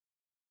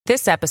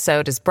This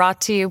episode is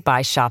brought to you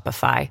by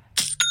Shopify.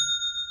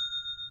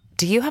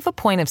 Do you have a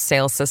point of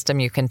sale system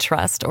you can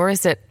trust, or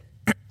is it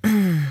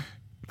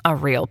a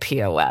real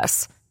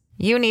POS?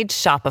 You need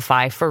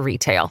Shopify for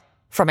retail.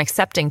 From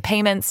accepting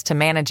payments to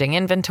managing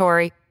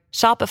inventory,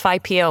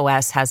 Shopify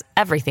POS has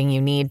everything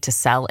you need to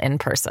sell in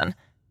person.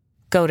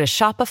 Go to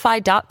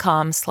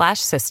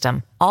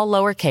shopify.com/system, all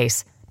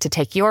lowercase, to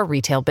take your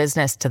retail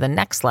business to the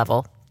next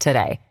level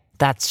today.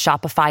 That's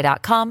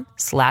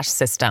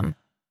shopify.com/system.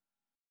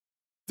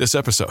 This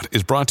episode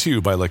is brought to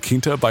you by La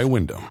Quinta by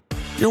Wyndham.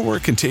 Your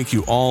work can take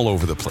you all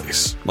over the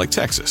place, like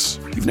Texas.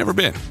 You've never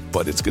been,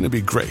 but it's going to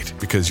be great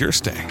because you're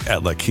staying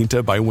at La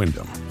Quinta by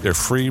Wyndham. Their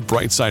free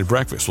Bright Side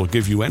breakfast will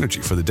give you energy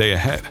for the day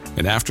ahead.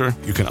 And after,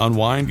 you can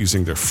unwind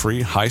using their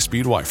free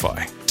high-speed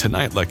Wi-Fi.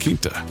 Tonight, La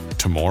Quinta.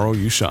 Tomorrow,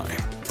 you shine.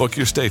 Book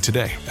your stay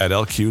today at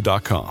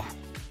LQ.com.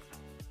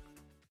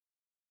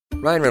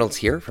 Ryan Reynolds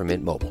here from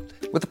Mint Mobile.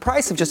 With the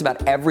price of just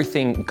about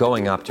everything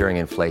going up during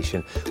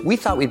inflation, we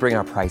thought we'd bring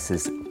our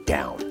prices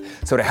down.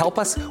 So to help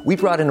us, we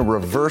brought in a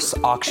reverse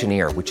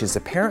auctioneer, which is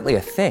apparently a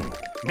thing.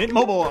 Mint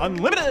Mobile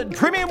Unlimited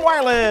Premium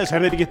Wireless. How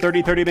to get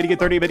 30, 30, bit to get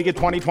 30, bit to get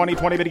 20, 20,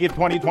 20, bit to get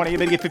 20, 20,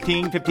 bit to get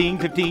 15, 15,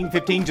 15,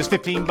 15, just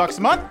 $15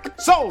 a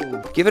month?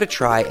 Sold! Give it a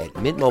try at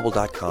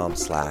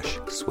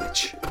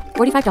mintmobile.com/switch.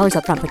 $45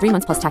 up front for 3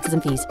 months plus taxes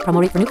and fees.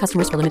 Promo rate for new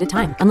customers for limited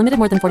time. Unlimited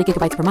more than 40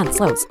 gigabytes per month.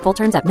 Slows full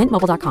terms at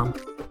mintmobile.com.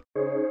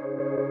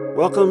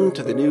 Welcome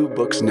to the New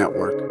Books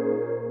Network.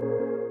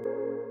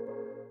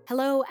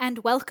 Hello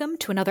and welcome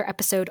to another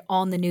episode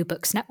on the New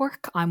Books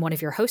Network. I'm one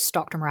of your hosts,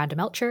 Dr. Miranda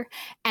Melcher,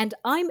 and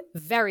I'm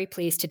very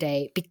pleased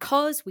today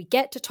because we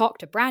get to talk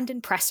to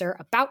Brandon Presser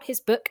about his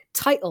book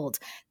titled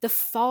The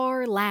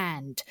Far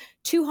Land,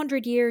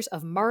 200 Years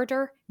of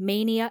Murder,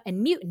 Mania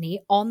and Mutiny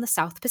on the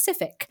South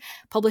Pacific,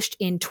 published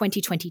in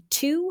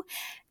 2022.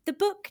 The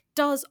book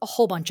does a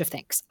whole bunch of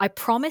things. I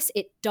promise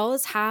it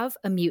does have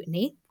a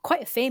mutiny,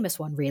 quite a famous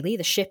one really,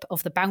 the Ship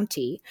of the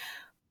Bounty,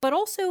 but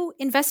also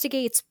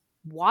investigates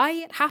why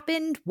it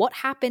happened, what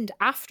happened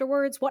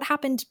afterwards, what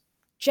happened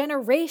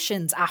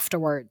generations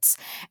afterwards,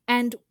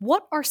 and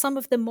what are some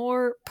of the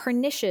more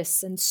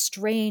pernicious and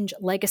strange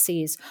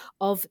legacies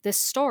of this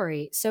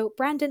story. So,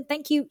 Brandon,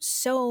 thank you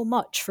so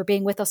much for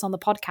being with us on the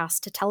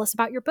podcast to tell us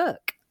about your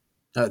book.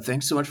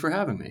 Thanks so much for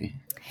having me.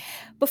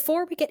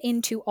 Before we get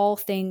into all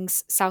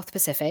things South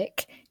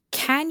Pacific,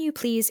 can you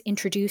please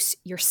introduce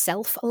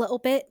yourself a little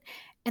bit?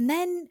 And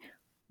then,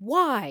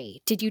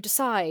 why did you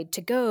decide to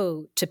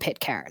go to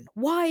Pitcairn?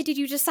 Why did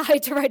you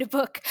decide to write a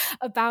book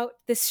about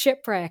this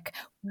shipwreck?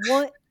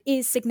 What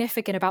is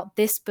significant about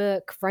this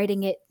book,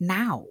 writing it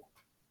now?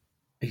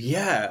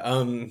 Yeah.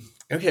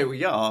 Okay. Well,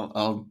 yeah,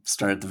 I'll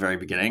start at the very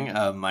beginning.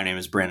 My name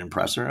is Brandon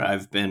Presser.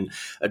 I've been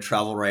a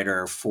travel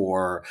writer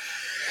for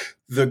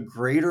the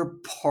greater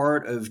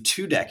part of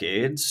 2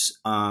 decades.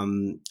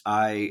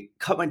 I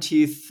cut my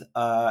teeth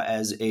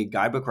as a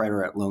guidebook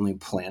writer at Lonely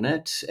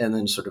Planet, and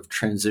then sort of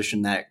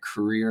transitioned that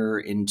career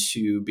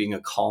into being a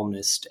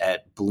columnist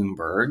at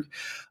Bloomberg,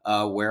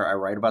 where I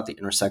write about the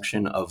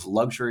intersection of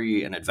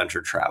luxury and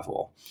adventure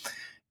travel.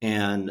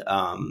 And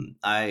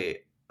I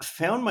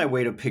found my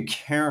way to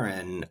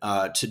Pitcairn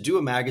to do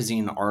a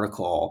magazine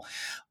article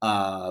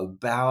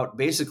about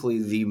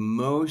basically the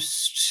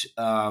most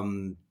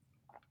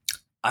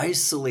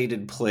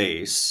isolated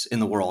place in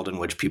the world in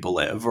which people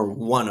live, or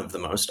one of the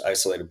most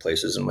isolated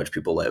places in which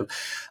people live.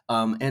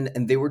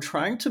 And they were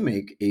trying to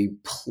make a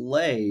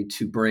play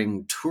to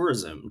bring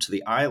tourism to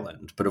the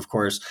island. But of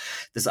course,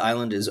 this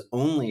island is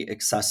only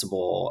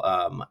accessible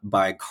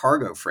by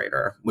cargo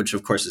freighter, which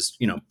of course is,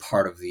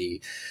 part of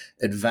the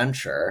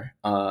adventure.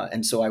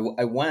 And so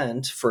I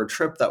went for a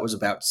trip that was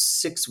about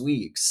 6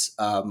 weeks,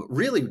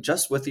 really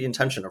just with the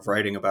intention of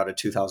writing about a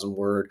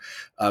 2,000-word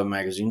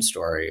magazine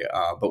story.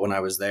 But when I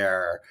was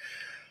there,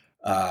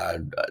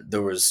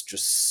 there was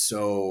just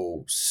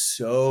so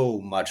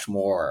much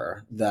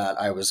more that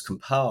I was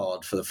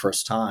compelled for the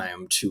first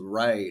time to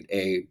write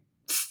a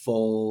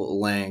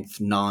full-length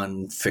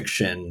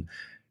nonfiction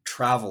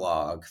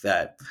travelogue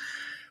that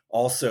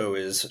also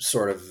is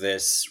sort of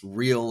this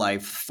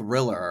real-life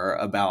thriller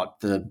about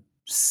the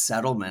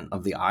settlement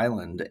of the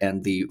island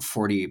and the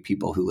 48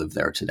 people who live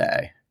there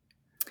today.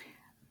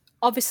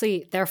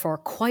 Obviously, therefore,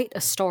 quite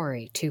a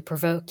story to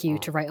provoke you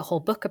to write a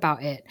whole book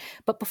about it.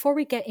 But before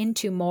we get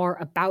into more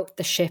about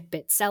the ship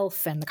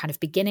itself and the kind of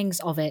beginnings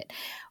of it,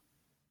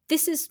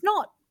 this is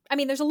not,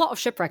 there's a lot of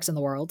shipwrecks in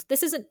the world.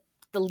 This isn't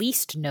the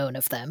least known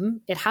of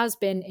them. It has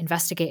been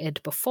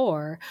investigated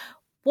before.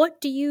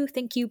 What do you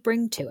think you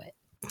bring to it?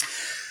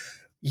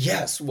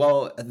 Yes,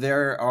 well,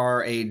 there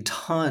are a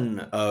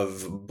ton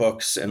of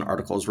books and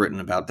articles written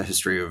about the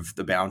history of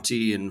the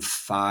Bounty in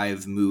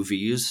 5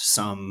 movies,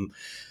 some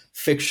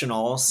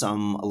fictional,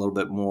 some a little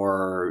bit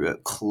more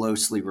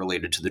closely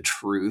related to the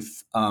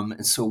truth.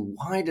 And so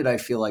why did I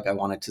feel like I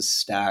wanted to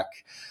stack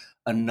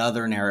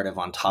another narrative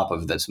on top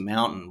of this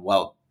mountain?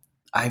 Well,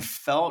 I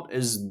felt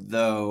as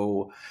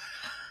though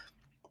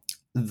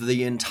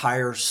the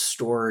entire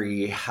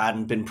story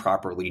hadn't been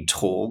properly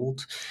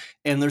told.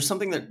 And there's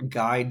something that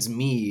guides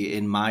me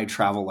in my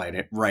travel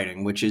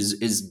writing, which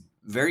is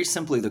very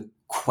simply the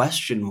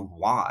question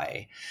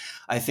why.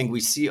 I think we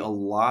see a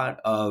lot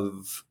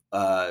of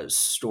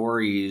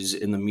stories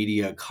in the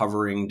media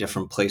covering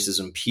different places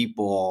and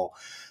people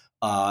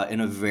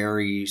in a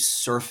very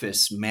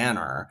surface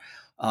manner.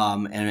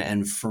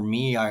 And for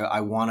me,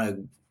 I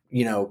want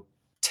to,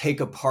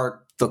 take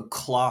apart the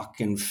clock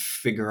and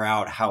figure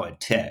out how it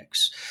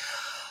ticks.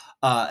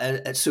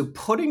 And so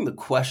putting the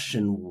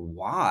question,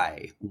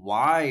 why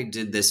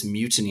did this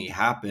mutiny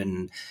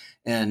happen?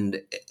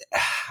 And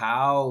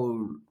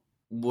how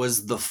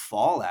was the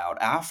fallout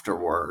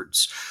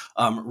afterwards,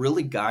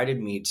 really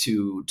guided me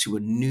to a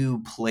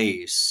new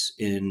place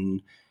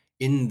in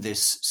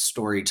this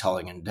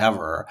storytelling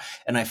endeavor.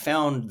 And I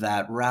found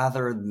that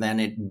rather than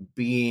it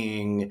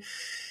being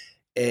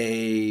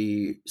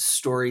a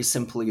story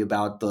simply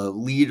about the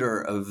leader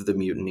of the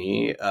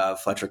mutiny,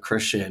 Fletcher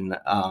Christian,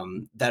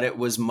 that it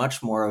was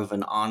much more of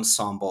an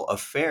ensemble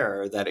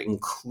affair that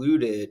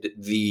included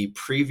the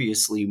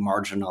previously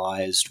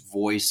marginalized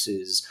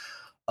voices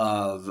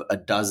of a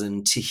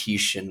dozen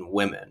Tahitian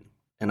women.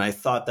 And I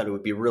thought that it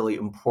would be really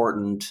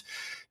important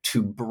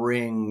to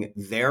bring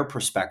their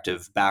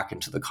perspective back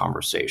into the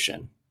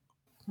conversation.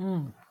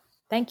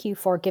 Thank you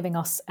for giving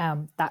us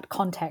that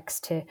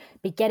context to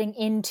be getting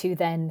into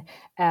then,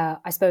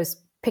 I suppose,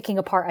 picking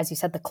apart, as you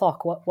said, the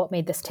clock, what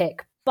made this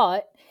tick.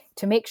 But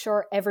to make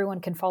sure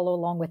everyone can follow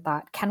along with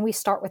that, can we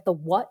start with the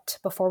what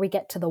before we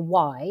get to the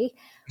why?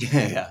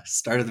 Yeah.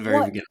 Start at the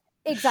very beginning.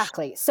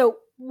 Exactly. So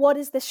what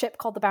is this ship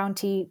called the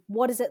Bounty?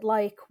 What is it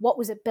like? What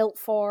was it built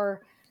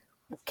for?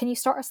 Can you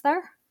start us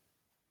there?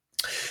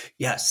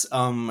 Yes.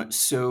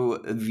 So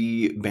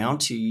the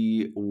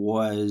Bounty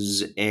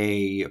was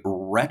a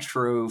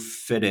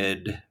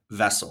retrofitted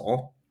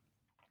vessel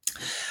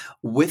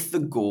with the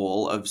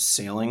goal of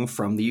sailing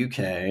from the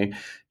UK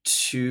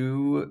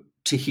to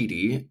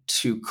Tahiti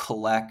to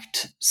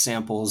collect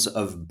samples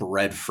of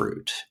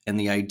breadfruit. And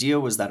the idea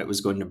was that it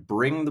was going to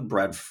bring the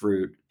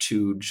breadfruit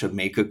to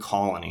Jamaica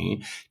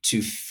Colony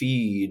to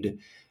feed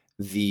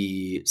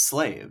the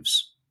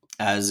slaves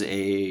as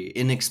a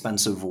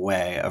inexpensive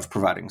way of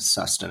providing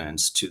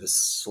sustenance to the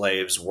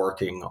slaves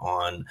working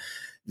on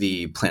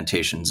the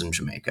plantations in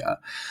Jamaica.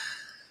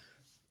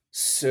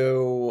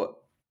 So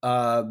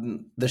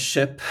the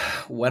ship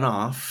went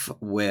off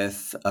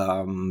with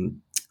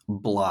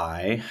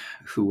Bly,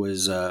 who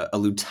was a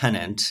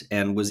lieutenant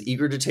and was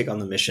eager to take on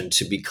the mission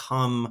to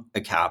become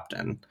a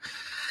captain.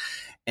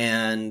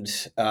 And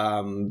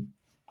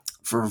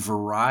for a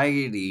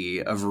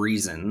variety of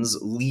reasons,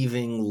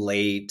 leaving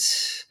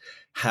late,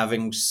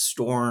 having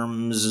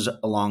storms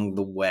along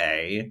the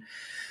way,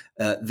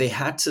 they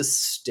had to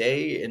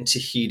stay in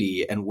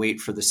Tahiti and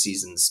wait for the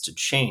seasons to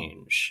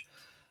change.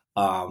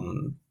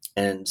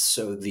 And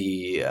so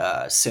the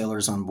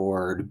sailors on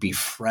board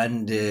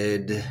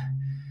befriended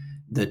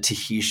the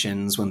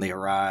Tahitians when they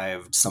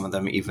arrived. Some of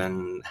them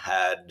even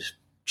had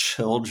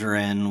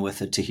children with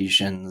the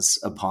Tahitians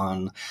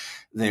upon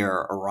their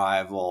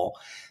arrival.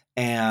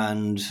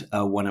 And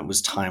when it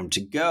was time to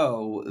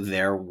go,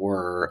 there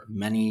were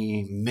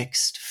many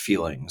mixed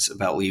feelings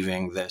about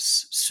leaving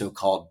this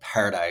so-called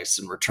paradise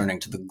and returning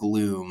to the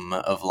gloom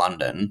of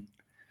London.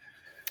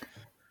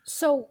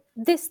 So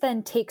this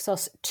then takes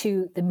us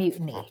to the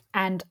mutiny.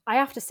 And I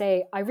have to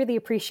say, I really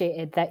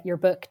appreciated that your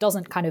book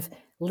doesn't kind of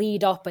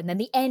lead up and then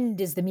the end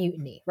is the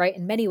mutiny, right?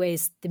 In many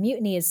ways, the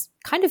mutiny is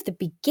kind of the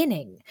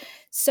beginning.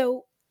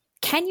 So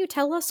can you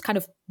tell us kind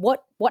of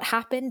what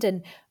happened?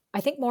 And I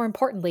think more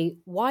importantly,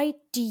 why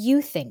do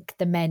you think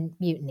the men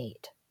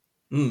mutinied?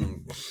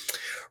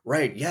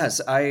 Right. Yes.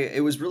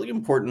 It was really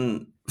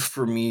important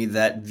for me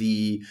that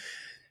the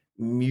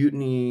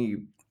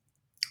mutiny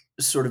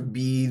sort of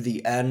be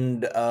the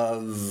end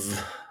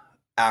of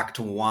Act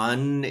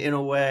One in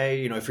a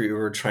way. If you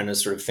were trying to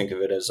sort of think of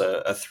it as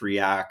a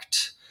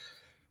 3-act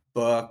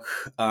book,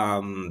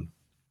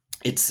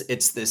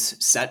 it's this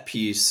set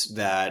piece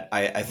that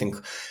I think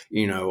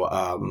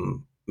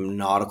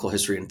nautical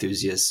history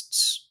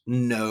enthusiasts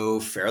know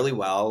fairly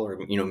well, or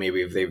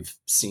maybe if they've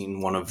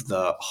seen one of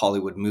the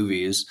Hollywood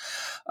movies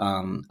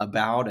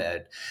about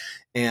it,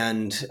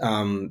 and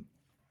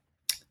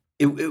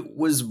it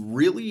was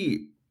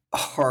really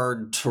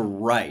hard to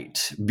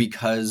write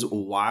because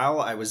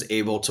while I was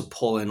able to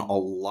pull in a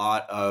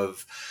lot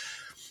of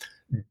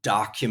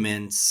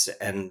documents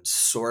and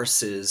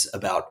sources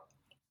about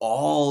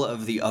all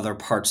of the other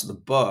parts of the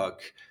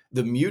book,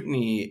 the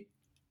mutiny,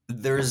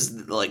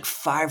 there's like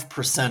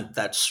 5%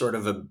 that's sort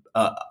of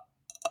a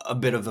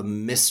bit of a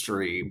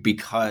mystery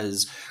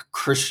because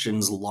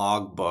Christian's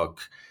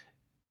logbook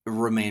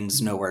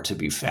remains nowhere to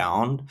be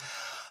found.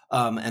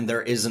 And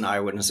there is an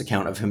eyewitness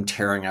account of him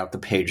tearing out the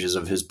pages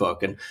of his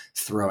book and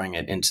throwing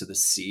it into the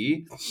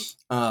sea.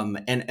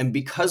 And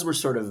because we're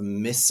sort of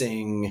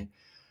missing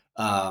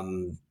a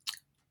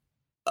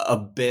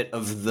bit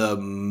of the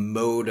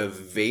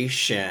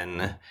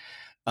motivation,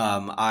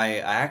 I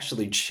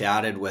actually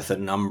chatted with a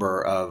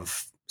number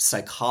of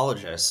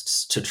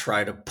psychologists to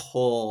try to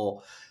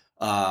pull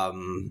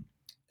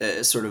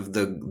sort of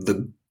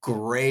the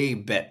gray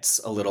bits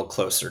a little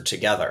closer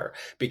together,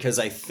 because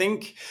I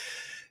think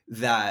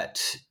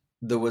that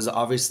there was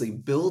obviously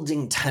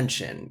building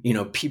tension.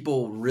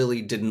 People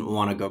really didn't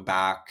want to go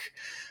back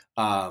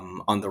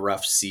on the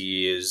rough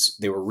seas.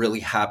 They were really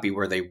happy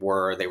where they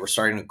were. They were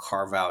starting to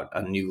carve out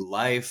a new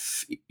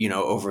life,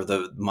 over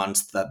the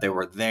months that they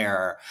were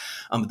there.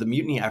 The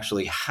mutiny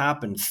actually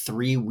happened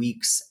 3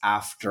 weeks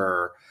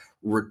after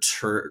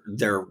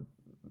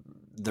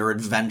their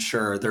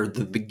adventure,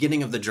 the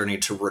beginning of the journey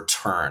to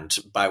return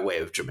by way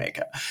of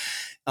Jamaica.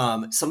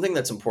 Something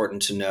that's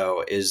important to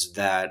know is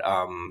that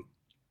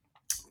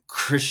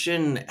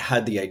Christian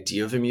had the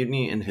idea of a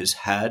mutiny in his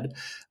head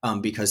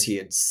because he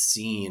had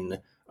seen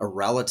a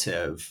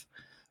relative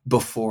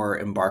before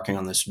embarking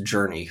on this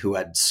journey who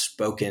had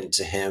spoken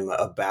to him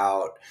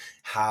about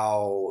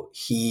how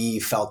he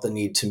felt the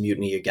need to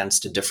mutiny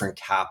against a different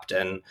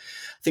captain.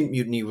 I think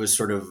mutiny was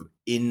sort of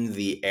in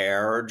the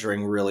air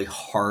during really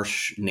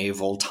harsh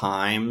naval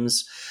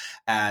times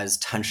as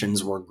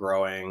tensions were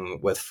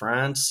growing with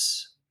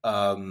France.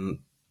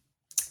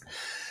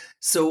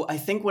 So I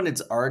think when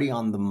it's already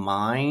on the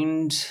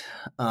mind,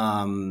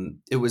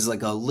 it was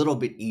like a little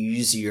bit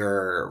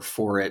easier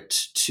for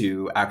it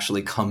to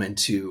actually come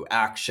into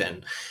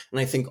action. And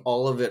I think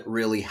all of it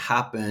really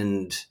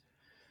happened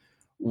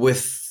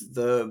with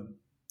the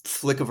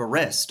flick of a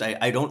wrist.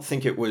 I don't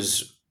think it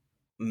was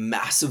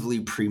massively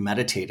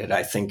premeditated.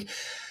 I think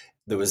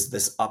there was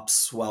this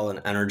upswell in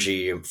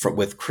energy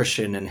with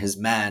Christian and his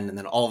men, and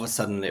then all of a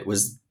sudden it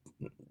was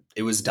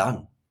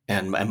done.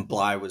 And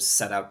Bligh was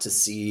set out to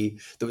sea.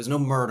 There was no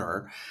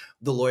murder.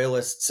 The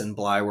loyalists and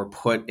Bligh were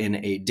put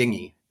in a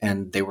dinghy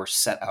and they were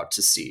set out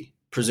to sea,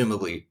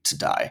 presumably to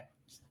die.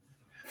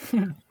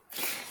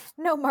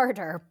 No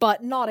murder,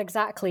 but not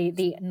exactly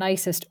the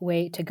nicest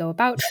way to go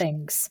about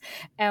things.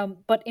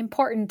 But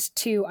important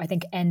to, I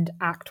think, end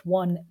Act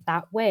 1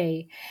 that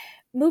way.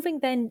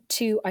 Moving then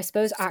to, I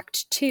suppose,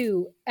 Act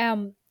 2,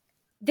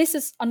 this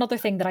is another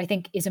thing that I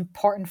think is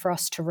important for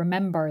us to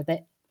remember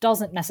that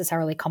doesn't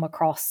necessarily come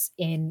across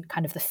in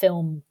kind of the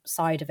film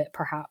side of it,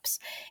 perhaps,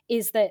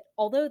 is that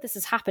although this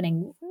is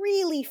happening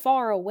really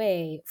far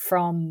away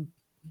from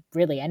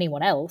really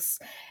anyone else,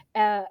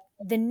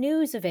 the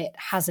news of it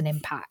has an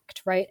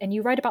impact, right? And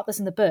you write about this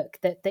in the book,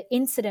 that the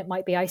incident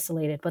might be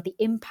isolated, but the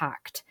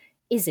impact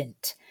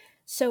isn't.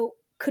 So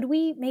could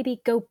we maybe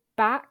go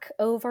back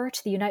over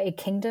to the United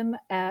Kingdom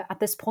at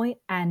this point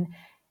and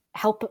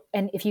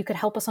if you could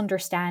help us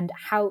understand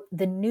how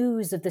the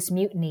news of this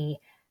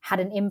mutiny had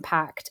an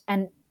impact,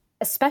 and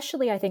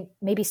especially, I think,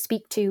 maybe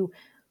speak to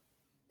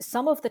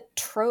some of the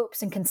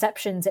tropes and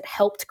conceptions it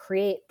helped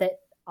create that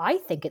I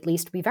think, at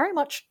least, we very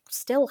much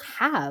still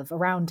have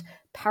around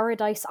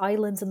Paradise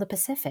Islands in the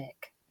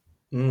Pacific.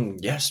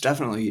 Yes,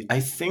 definitely. I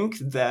think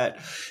that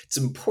it's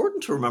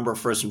important to remember,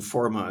 first and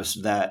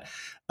foremost, that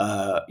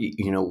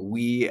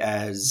we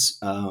as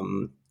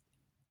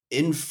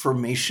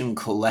information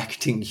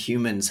collecting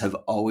humans have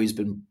always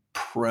been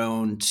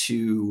prone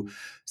to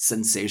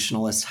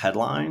sensationalist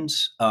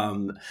headlines,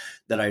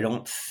 that I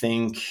don't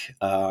think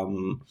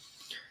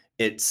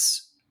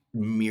it's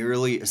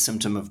merely a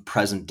symptom of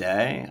present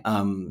day.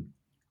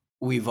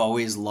 We've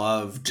always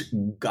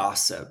loved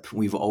gossip.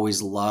 We've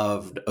always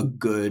loved a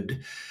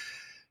good,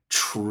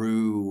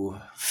 true,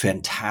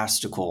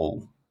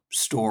 fantastical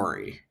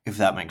story, if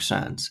that makes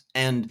sense.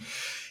 And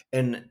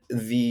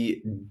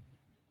the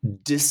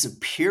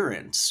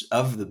disappearance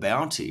of the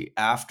bounty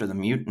after the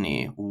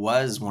mutiny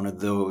was one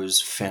of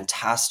those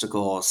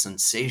fantastical,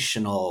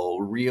 sensational,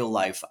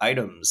 real-life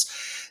items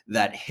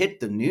that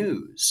hit the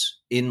news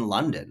in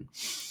London.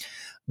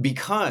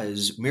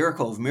 Because,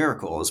 miracle of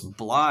miracles,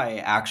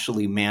 Bligh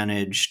actually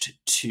managed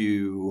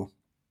to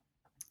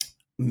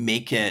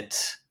make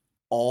it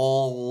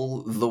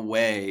all the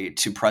way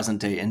to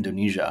present-day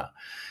Indonesia,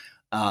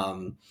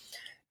 and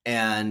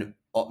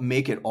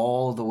make it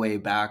all the way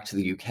back to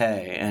the UK,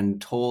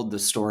 and told the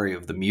story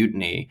of the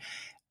mutiny.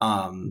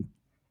 And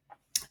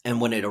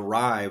when it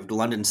arrived,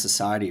 London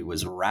society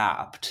was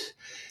rapt,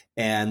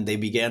 and they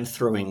began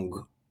throwing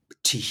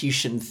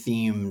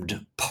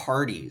Tahitian-themed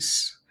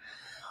parties.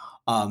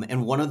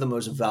 And one of the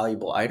most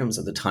valuable items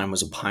at the time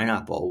was a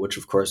pineapple, which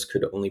of course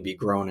could only be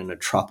grown in a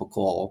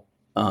tropical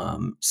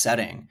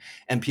setting.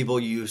 And people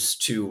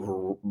used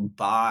to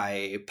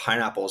buy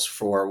pineapples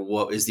for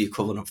what is the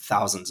equivalent of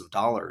thousands of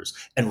dollars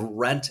and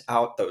rent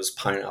out those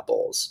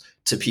pineapples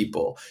to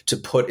people to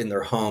put in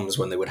their homes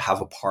when they would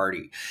have a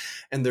party.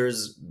 And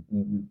there's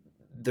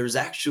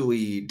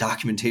actually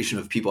documentation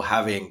of people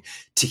having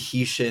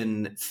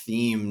Tahitian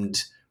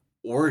themed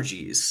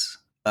orgies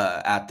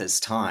at this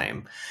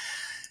time.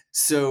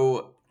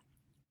 So,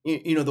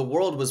 the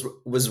world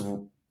was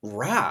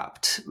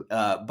wrapped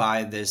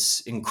by this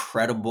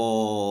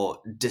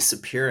incredible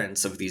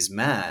disappearance of these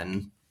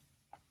men.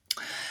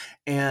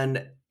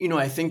 And,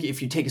 I think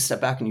if you take a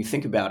step back and you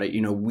think about it,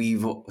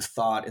 we've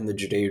thought in the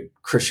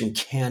Judeo-Christian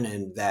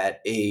canon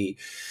that a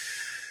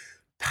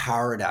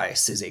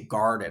paradise is a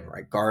garden,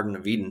 right? Garden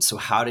of Eden. So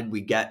how did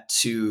we get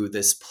to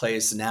this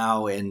place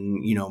now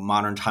in,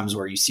 modern times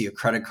where you see a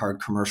credit card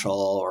commercial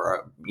or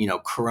a,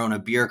 Corona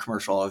beer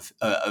commercial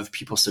of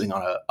people sitting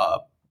on a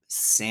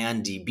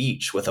sandy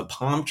beach with a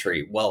palm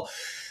tree? Well,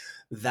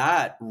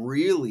 that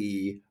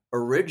really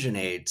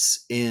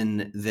originates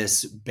in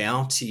this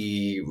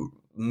bounty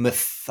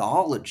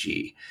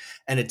mythology,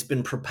 and it's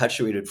been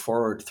perpetuated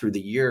forward through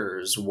the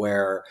years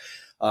where,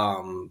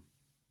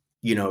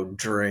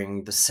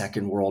 during the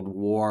Second World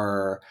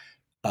War,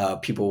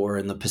 people were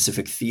in the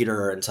Pacific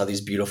Theater and saw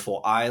these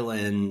beautiful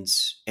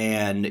islands.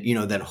 And,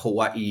 then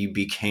Hawaii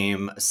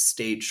became a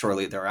state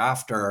shortly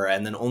thereafter.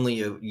 And then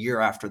only a year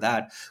after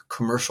that,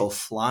 commercial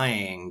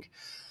flying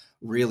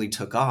really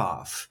took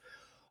off.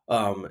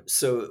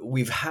 So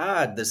we've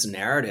had this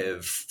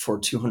narrative for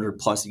 200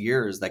 plus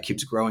years that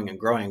keeps growing and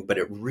growing, but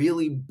it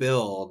really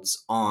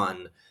builds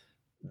on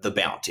the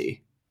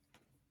bounty.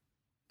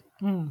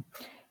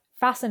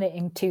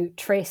 Fascinating to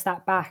trace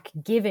that back,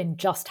 given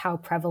just how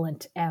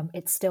prevalent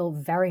it still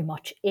very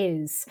much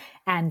is,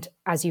 and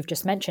as you've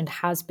just mentioned,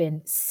 has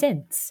been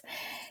since.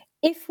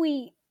 If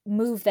we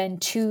move then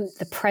to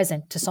the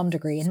present to some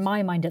degree, in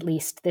my mind at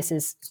least, this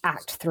is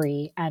Act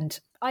 3, and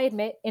I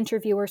admit,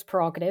 interviewer's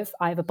prerogative,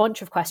 I have a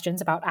bunch of questions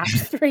about Act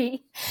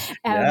 3.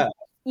 Yeah.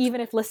 Even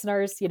if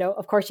listeners,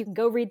 of course, you can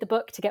go read the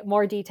book to get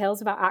more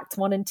details about Acts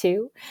 1 and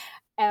 2.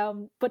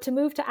 But to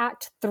move to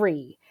Act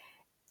 3,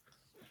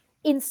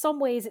 in some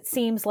ways, it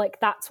seems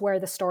like that's where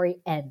the story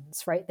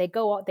ends, right? They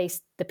go out,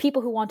 the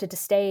people who wanted to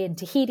stay in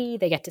Tahiti,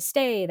 they get to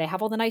stay, they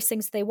have all the nice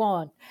things they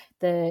want.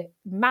 The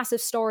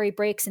massive story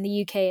breaks in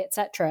the UK,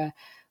 etc.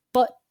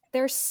 But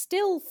there's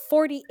still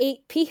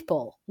 48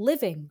 people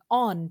living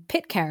on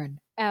Pitcairn,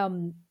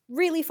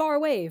 really far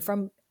away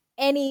from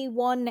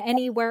anyone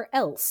anywhere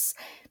else.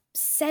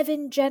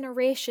 7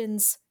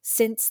 generations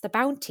since the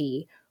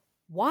bounty.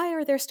 Why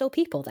are there still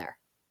people there?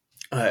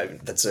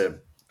 That's a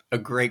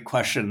great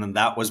question. And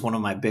that was one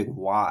of my big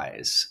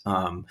whys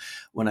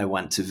when I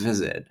went to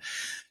visit.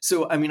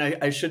 So,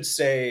 I should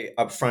say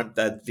up front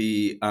that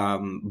the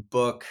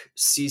book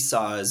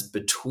seesaws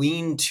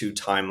between 2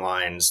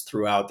 timelines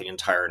throughout the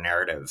entire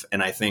narrative.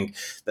 And I think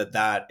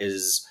that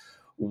is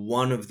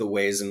one of the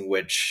ways in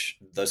which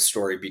the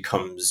story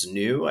becomes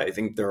new. I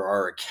think there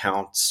are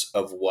accounts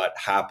of what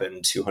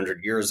happened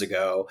 200 years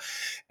ago,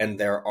 and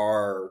there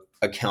are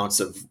accounts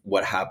of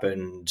what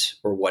happened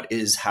or what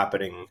is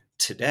happening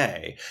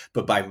today.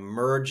 But by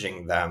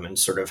merging them and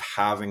sort of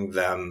having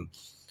them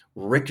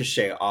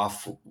ricochet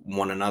off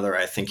one another,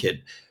 I think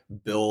it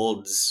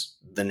builds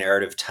the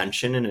narrative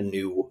tension in a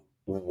new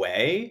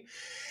way.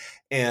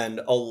 And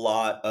a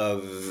lot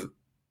of,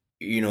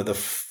 the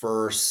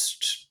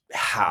first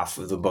half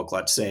of the book,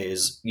 let's say,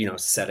 is,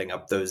 setting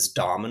up those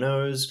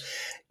dominoes,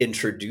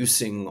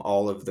 introducing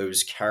all of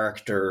those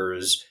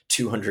characters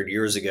 200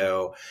 years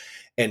ago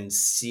and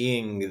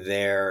seeing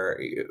their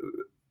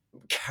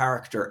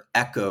character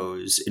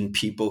echoes in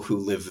people who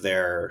live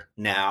there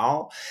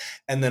now.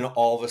 And then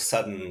all of a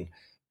sudden,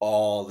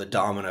 all the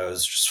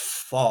dominoes just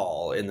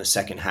fall in the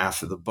second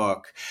half of the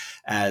book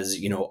as,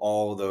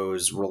 all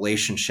those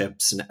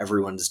relationships and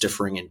everyone's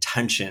differing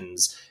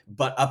intentions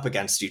butt up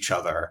against each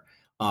other.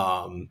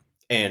 And,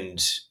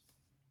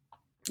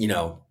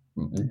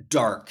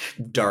 dark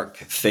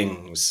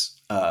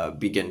things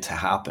begin to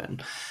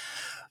happen.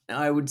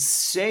 I would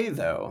say,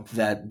 though,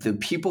 that the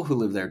people who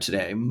live there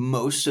today,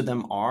 most of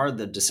them are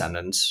the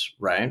descendants,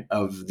 right,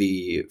 of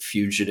the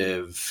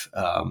fugitive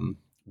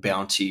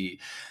bounty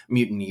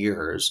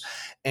mutineers.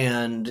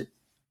 And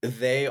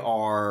they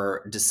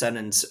are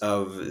descendants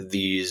of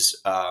these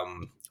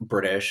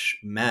British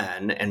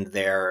men and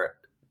their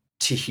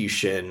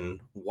Tahitian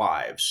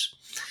wives.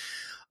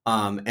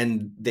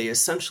 And they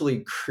essentially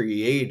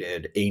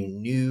created a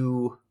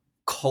new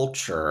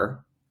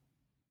culture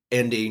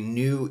and a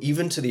new,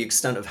 even to the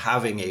extent of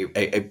having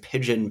a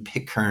pidgin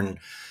Pitcairn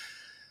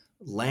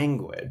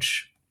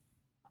language.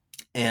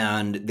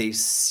 And they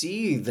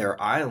see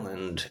their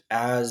island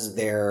as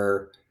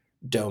their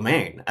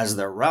domain, as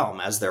their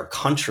realm, as their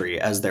country,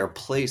 as their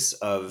place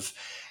of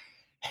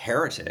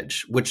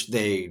heritage, which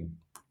they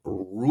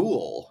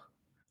rule.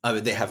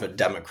 They have a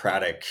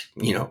democratic,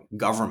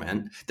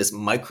 government, this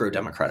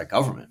micro-democratic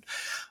government.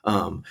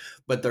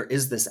 But there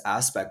is this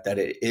aspect that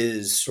it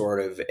is sort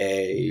of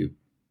a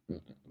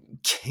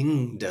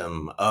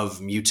kingdom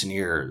of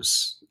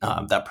mutineers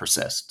that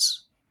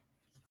persists.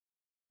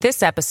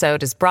 This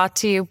episode is brought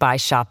to you by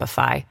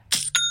Shopify.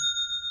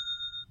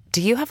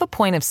 Do you have a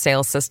point of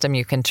sale system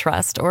you can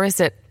trust, or is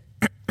it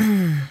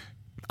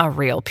a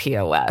real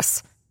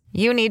POS?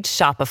 You need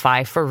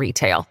Shopify for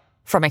retail.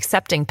 From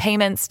accepting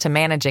payments to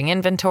managing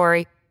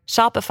inventory,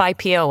 Shopify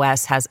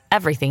POS has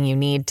everything you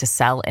need to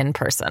sell in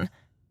person.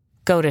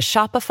 Go to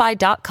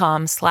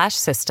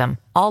shopify.com/system,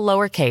 all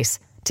lowercase,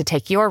 to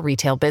take your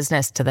retail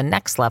business to the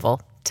next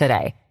level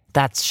today.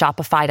 That's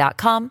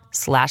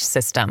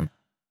shopify.com/system.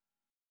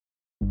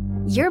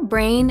 Your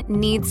brain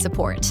needs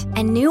support,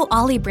 and new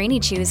Ollie Brainy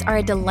Chews are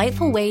a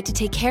delightful way to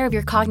take care of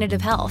your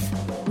cognitive health.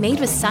 Made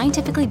with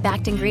scientifically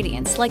backed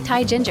ingredients like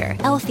Thai ginger,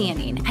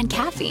 L-theanine, and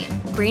caffeine,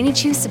 Brainy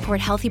Chews support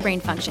healthy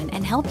brain function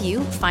and help you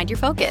find your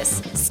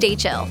focus, stay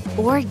chill,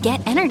 or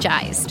get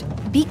energized.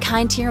 Be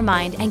kind to your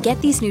mind and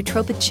get these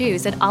nootropic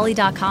chews at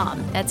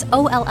ollie.com. That's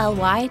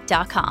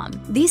OLLY.com.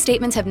 These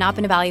statements have not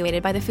been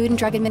evaluated by the Food and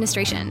Drug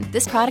Administration.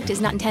 This product is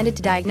not intended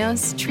to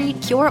diagnose,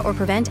 treat, cure, or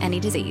prevent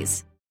any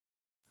disease.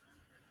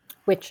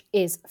 Which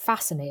is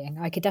fascinating.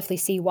 I could definitely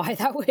see why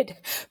that would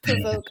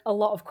provoke a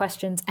lot of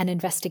questions and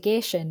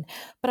investigation.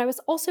 But I was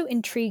also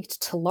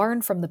intrigued to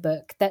learn from the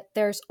book that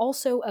there's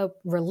also a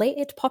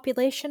related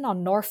population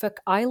on Norfolk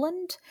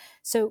Island.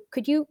 So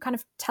could you kind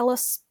of tell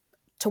us,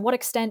 to what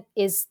extent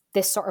is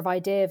this sort of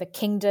idea of a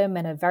kingdom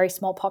and a very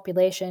small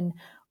population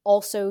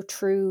also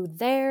true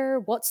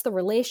there? What's the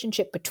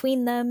relationship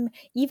between them?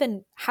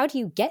 Even how do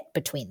you get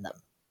between them?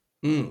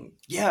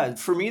 Yeah,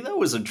 for me, that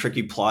was a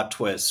tricky plot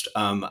twist.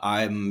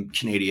 I'm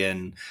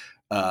Canadian.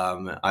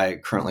 I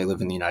currently live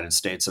in the United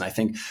States. And I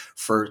think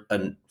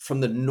from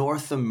the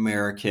North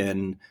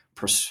American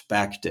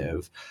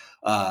perspective,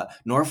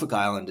 Norfolk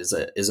Island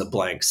is a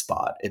blank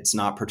spot. It's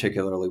not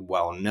particularly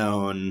well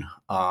known.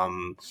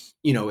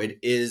 It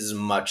is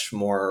much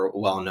more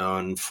well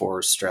known for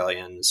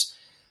Australians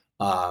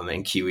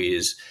and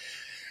Kiwis.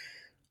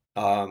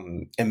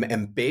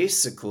 And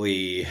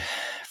basically,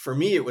 for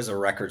me, it was a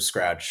record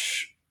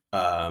scratch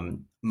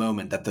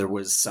moment that there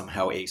was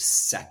somehow a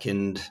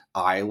second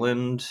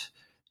island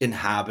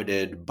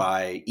inhabited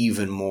by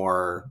even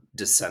more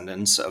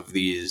descendants of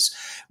these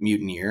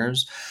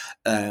mutineers.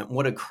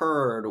 What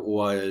occurred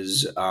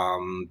was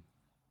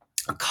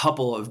a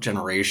couple of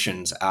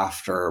generations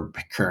after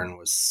Pitcairn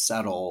was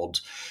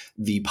settled,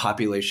 the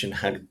population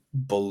had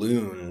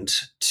ballooned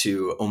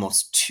to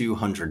almost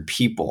 200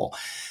 people.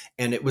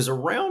 And it was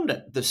around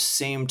at the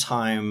same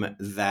time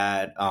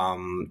that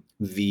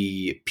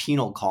the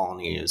penal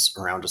colonies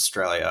around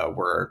Australia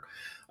were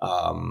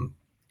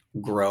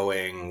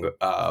growing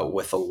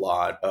with a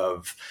lot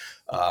of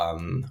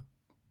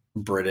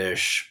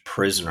British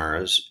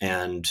prisoners.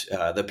 And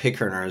the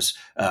Pitcairners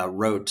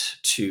wrote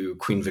to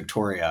Queen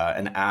Victoria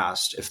and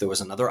asked if there was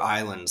another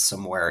island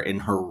somewhere in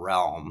her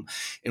realm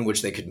in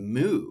which they could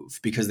move,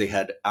 because they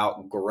had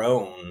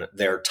outgrown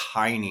their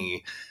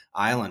tiny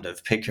island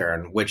of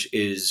Pitcairn, which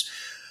is,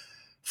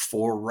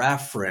 for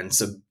reference,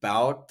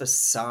 about the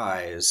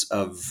size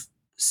of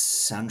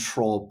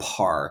Central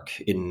Park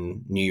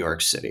in New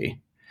York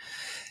City.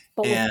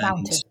 But with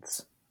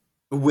mountains.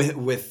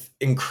 With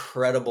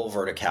incredible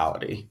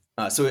verticality.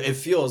 So it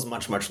feels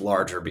much, much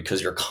larger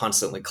because you're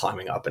constantly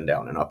climbing up and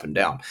down and up and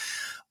down.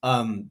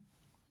 At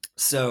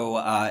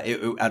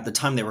the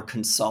time, they were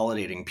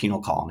consolidating penal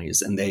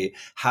colonies, and they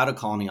had a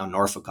colony on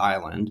Norfolk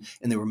Island,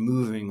 and they were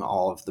moving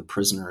all of the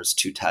prisoners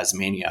to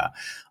Tasmania.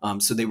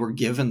 So they were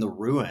given the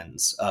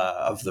ruins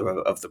of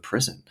the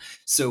prison.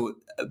 So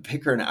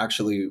Pitcairn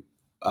actually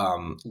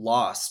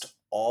lost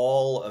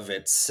all of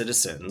its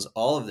citizens.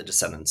 All of the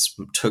descendants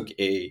took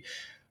a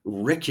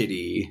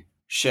rickety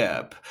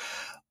ship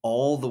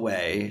all the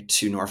way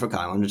to Norfolk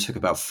Island. It took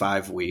about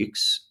 5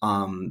 weeks.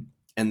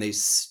 And they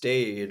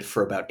stayed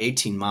for about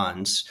 18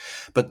 months,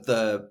 but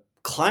the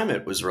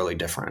climate was really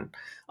different.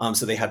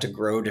 So they had to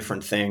grow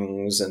different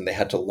things, and they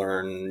had to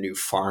learn new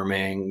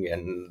farming,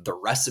 and the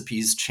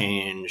recipes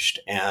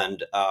changed.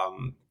 And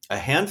a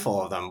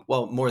handful of them,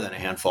 well, more than a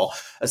handful,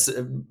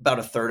 about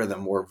a third of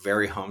them were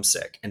very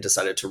homesick and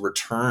decided to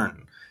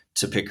return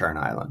to Pitcairn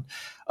Island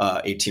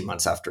 18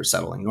 months after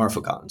settling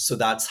Norfolk Island. So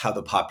that's how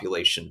the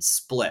population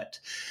split.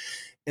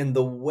 And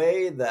the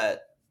way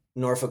that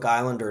Norfolk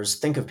Islanders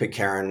think of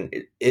Pitcairn,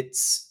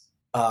 it's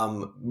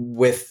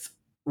with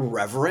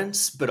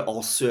reverence, but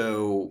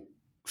also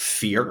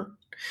fear.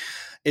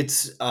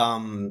 It's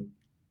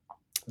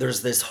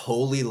there's this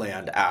Holy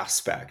Land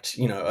aspect.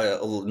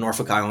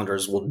 Norfolk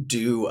Islanders will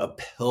do a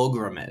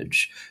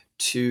pilgrimage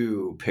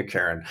to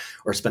Pitcairn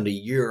or spend a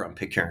year on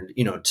Pitcairn,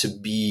 to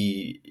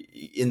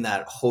be in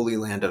that Holy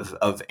Land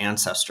of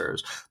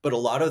ancestors. But a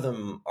lot of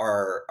them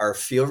are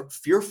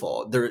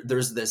fearful.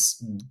 There's this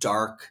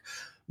dark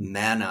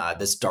mana,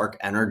 this dark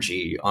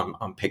energy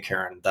on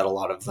Pitcairn that a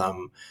lot of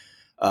them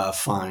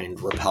find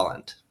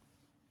repellent.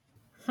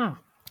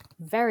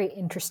 Very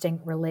interesting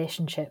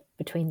relationship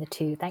between the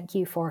two. Thank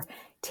you for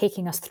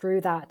taking us through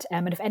that.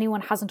 And if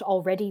anyone hasn't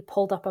already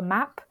pulled up a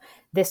map,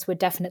 this would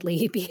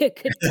definitely be a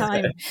good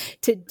time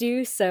to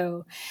do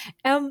so.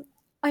 I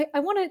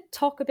want to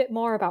talk a bit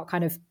more about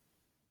kind of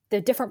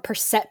the different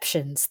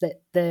perceptions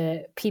that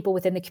the people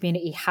within the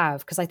community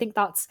have, because I think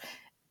that's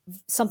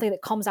something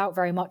that comes out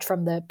very much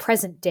from the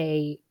present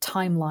day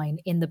timeline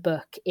in the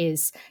book,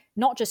 is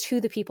not just who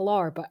the people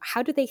are, but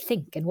how do they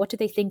think and what do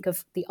they think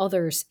of the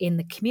others in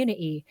the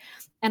community.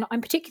 And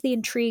I'm particularly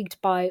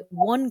intrigued by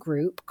one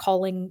group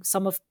calling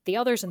some of the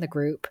others in the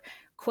group,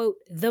 quote,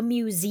 the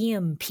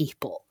museum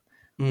people.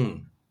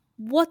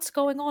 What's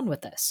going on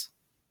with this?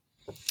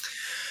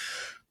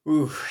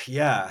 Ooh,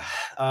 yeah.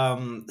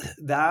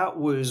 that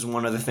was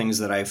one of the things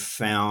that I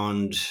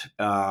found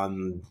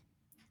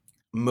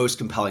most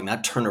compelling.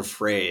 That turn of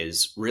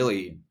phrase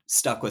really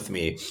stuck with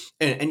me.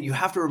 And you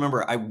have to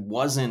remember, I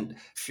wasn't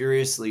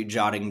furiously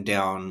jotting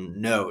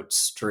down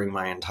notes during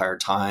my entire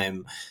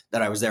time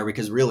that I was there,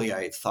 because really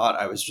I thought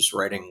I was just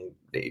writing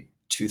a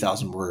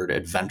 2,000-word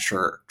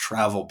adventure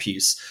travel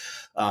piece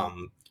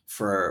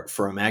for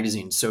a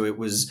magazine. So it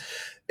was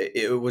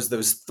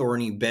those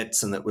thorny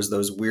bits, and it was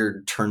those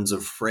weird turns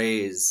of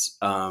phrase,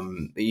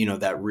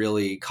 that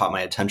really caught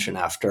my attention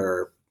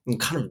after,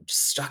 kind of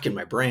stuck in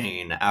my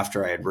brain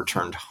after I had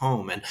returned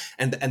home.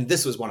 And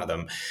this was one of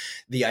them.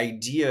 The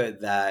idea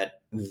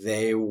that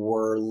they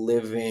were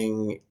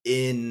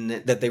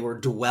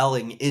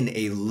dwelling in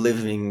a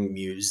living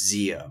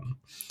museum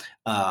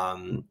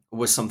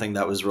was something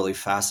that was really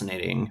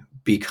fascinating,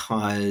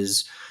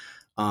 because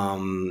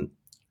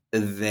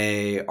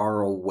they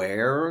are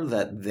aware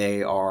that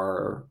they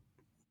are,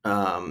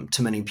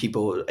 to many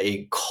people,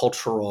 a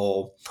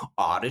cultural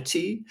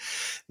oddity.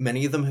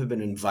 Many of them have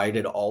been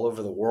invited all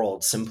over the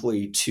world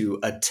simply to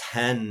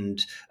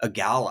attend a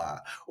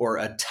gala or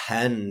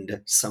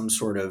attend some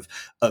sort of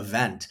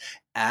event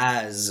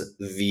as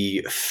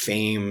the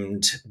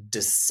famed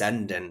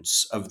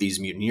descendants of these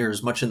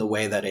mutineers, much in the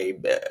way that a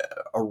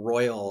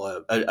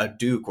royal, a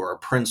duke or a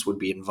prince would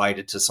be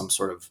invited to some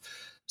sort of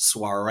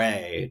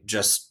soiree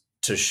just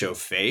to show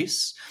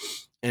face.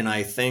 And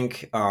I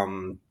think,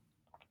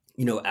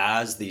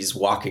 as these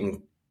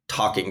walking,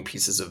 talking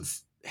pieces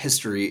of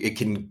history, it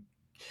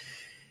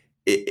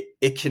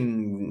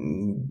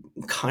can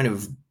kind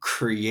of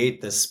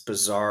create this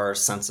bizarre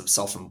sense of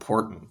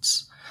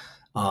self-importance.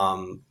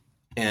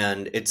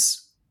 And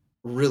it's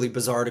really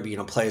bizarre to be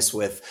in a place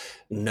with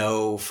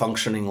no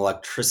functioning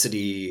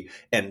electricity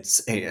and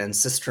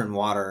cistern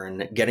water,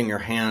 and getting your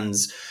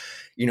hands,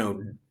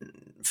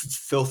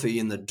 filthy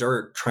in the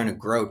dirt trying to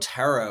grow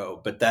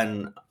taro, but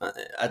then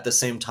at the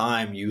same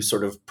time you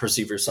sort of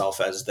perceive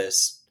yourself as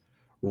this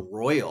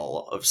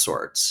royal of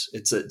sorts.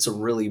 It's a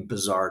really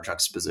bizarre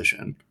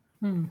juxtaposition.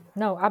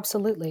 No,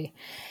 absolutely.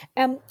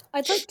 I'd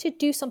like to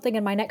do something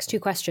in my next two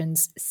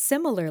questions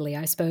similarly,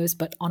 I suppose,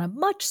 but on a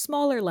much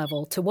smaller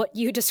level to what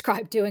you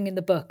described doing in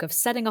the book, of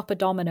setting up a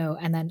domino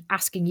and then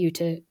asking you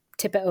to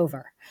tip it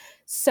over.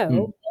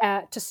 So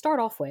to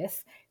start off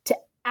with, to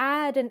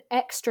add an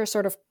extra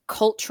sort of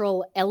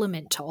cultural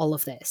element to all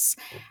of this,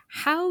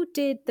 how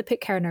did the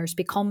Pitcairners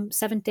become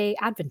Seventh-day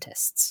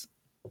Adventists?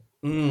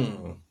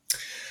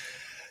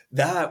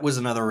 That was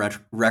another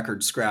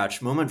record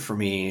scratch moment for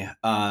me,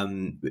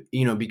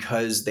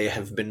 because they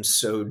have been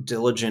so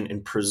diligent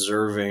in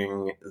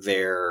preserving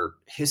their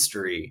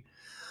history.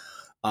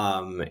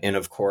 And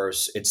of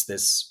course, it's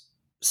this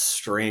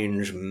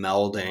strange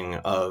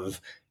melding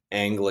of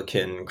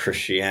Anglican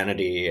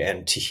Christianity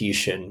and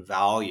Tahitian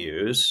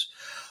values,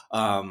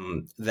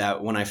 that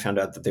when I found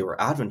out that they were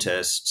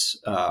Adventists,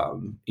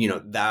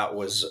 that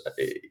was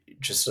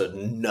just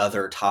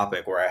another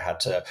topic where I had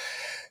to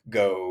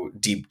go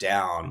deep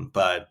down.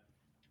 But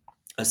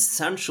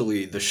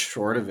essentially, the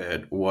short of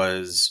it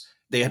was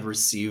they had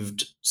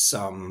received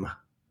some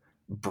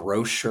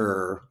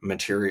brochure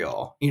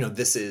material.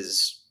 This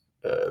is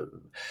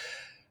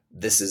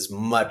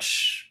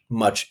much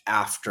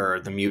after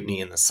the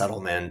mutiny and the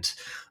settlement.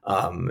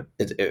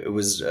 It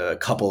was a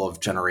couple of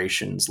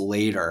generations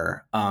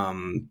later.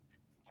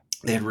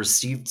 They had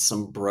received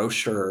some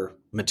brochure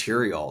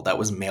material that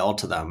was mailed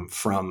to them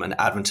from an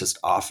Adventist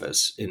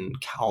office in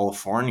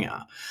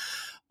California.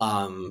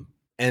 And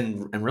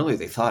really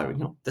they thought,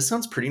 this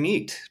sounds pretty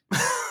neat.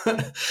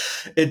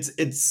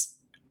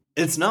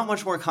 It's not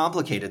much more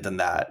complicated than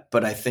that.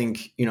 But I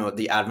think,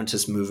 the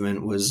Adventist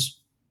movement was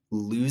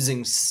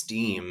losing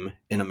steam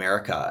in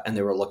America, and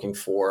they were looking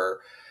for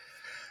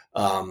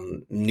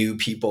new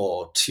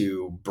people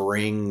to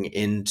bring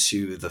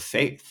into the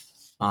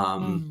faith.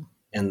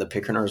 And the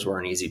Pitcairners were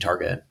an easy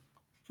target.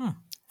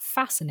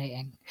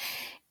 Fascinating.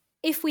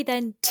 If we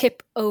then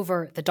tip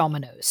over the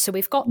dominoes, so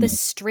we've got this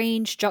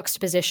strange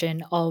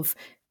juxtaposition of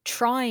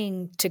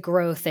trying to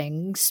grow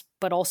things,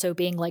 but also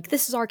being like,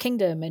 this is our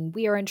kingdom and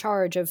we are in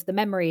charge of the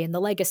memory and the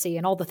legacy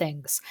and all the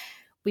things.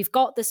 We've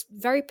got this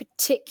very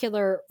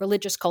particular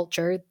religious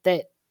culture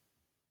that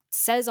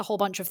says a whole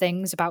bunch of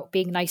things about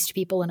being nice to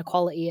people and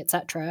equality,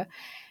 etc.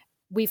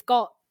 We've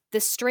got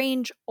this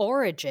strange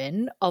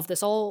origin of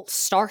this all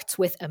starts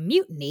with a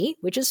mutiny,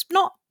 which is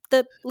not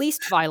the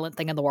least violent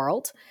thing in the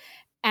world,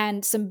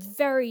 and some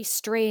very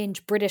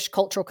strange British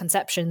cultural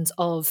conceptions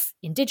of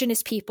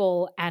Indigenous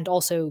people and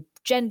also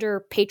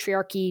gender,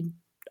 patriarchy,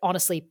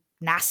 honestly,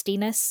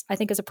 nastiness, I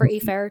think is a pretty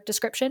fair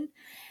description.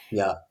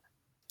 Yeah.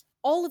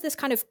 All of this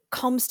kind of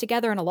comes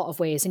together in a lot of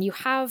ways, and you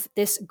have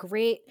this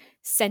great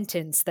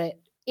sentence that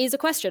is a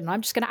question.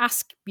 I'm just going to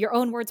ask your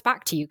own words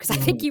back to you because I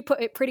think you put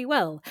it pretty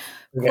well.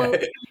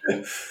 Quote,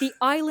 the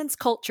island's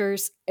culture,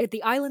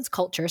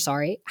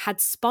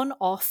 had spun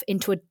off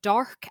into a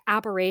dark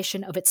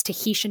aberration of its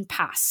Tahitian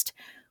past,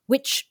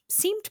 which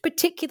seemed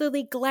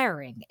particularly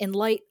glaring in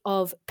light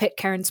of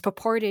Pitcairn's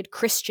purported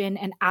Christian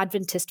and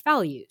Adventist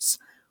values.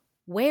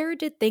 where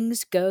did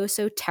things go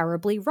so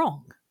terribly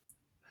wrong?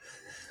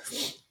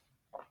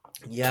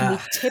 Yeah. Can we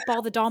tip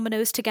all the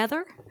dominoes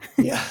together?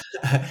 Yeah.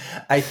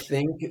 I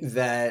think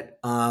that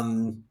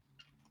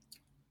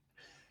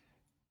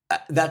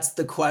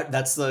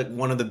that's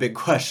one of the big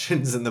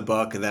questions in the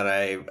book that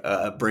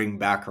I bring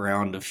back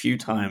around a few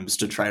times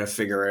to try to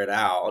figure it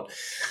out.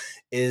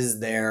 Is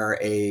there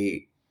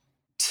a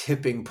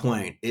tipping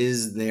point?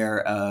 Is there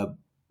a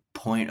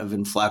point of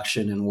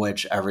inflection in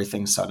which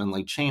everything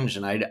suddenly changed?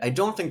 And I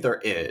don't think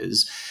there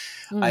is.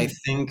 I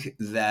think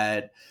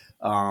that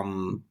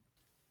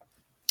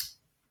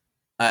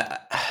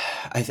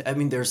I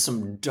mean, there's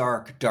some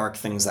dark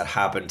things that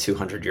happened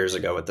 200 years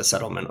ago with the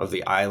settlement of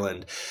the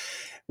island,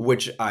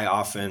 which I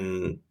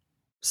often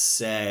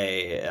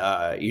say,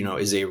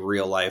 is a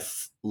real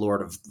life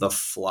Lord of the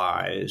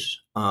Flies.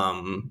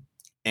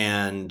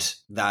 And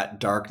that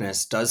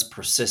darkness does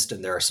persist.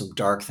 And there are some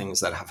dark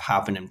things that have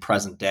happened in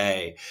present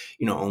day,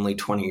 only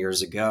 20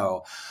 years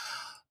ago.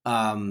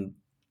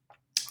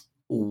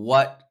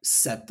 What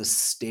set the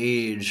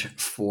stage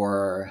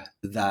for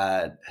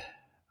that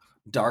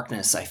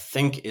darkness, I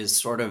think, is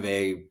sort of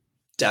a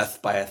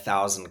death by a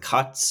thousand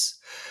cuts.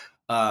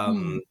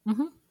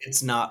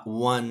 It's not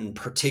one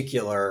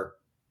particular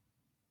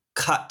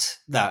cut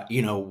that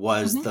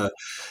was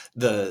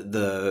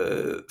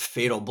the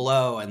fatal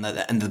blow and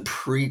the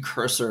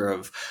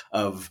precursor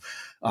of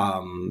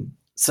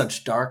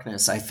such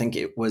darkness. I think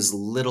it was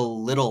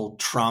little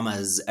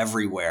traumas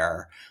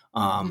everywhere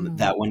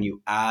that, when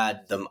you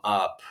add them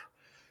up,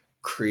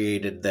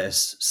 created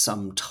this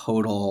sum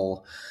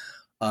total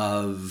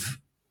of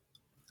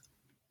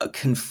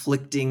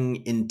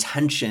conflicting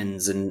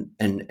intentions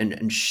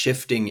and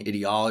shifting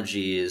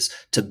ideologies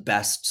to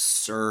best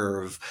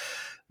serve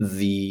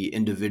the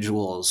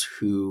individuals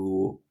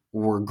who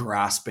were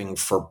grasping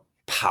for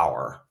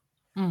power.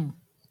 And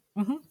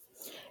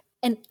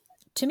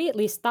to me, at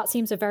least, that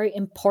seems a very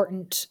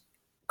important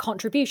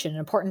contribution, an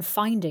important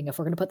finding, if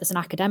we're going to put this in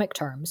academic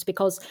terms,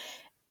 because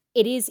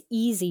it is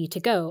easy to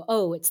go,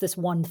 oh, it's this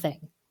one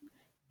thing.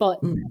 But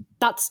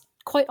that's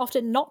quite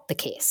often not the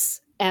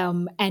case.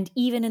 And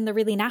even in the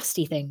really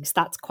nasty things,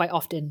 that's quite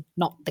often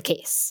not the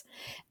case.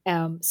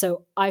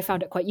 So I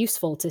found it quite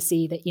useful to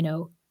see that,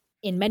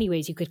 in many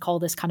ways, you could call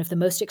this kind of the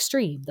most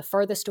extreme, the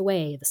furthest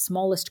away, the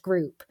smallest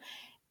group.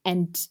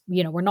 And,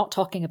 we're not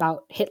talking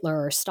about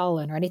Hitler or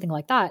Stalin or anything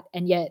like that.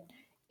 And yet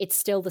it's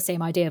still the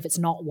same idea of it's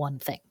not one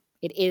thing.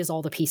 It is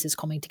all the pieces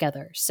coming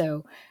together.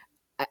 So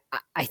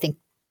I think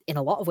in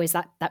a lot of ways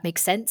that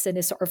makes sense and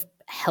is sort of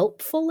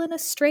helpful in a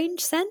strange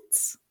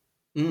sense.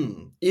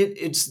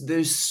 It's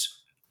this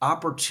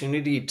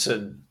opportunity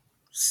to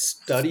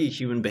study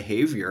human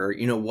behavior.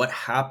 What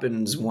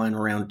happens when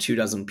around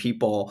 24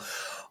 people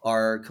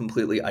are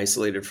completely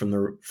isolated from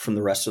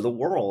the rest of the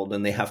world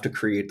and they have to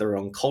create their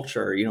own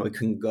culture. It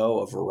can go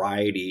a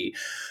variety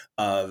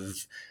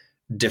of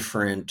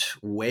different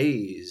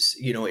ways.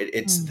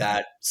 It's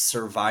that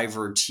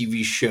Survivor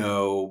TV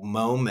show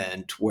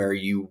moment where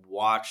you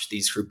watch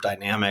these group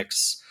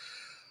dynamics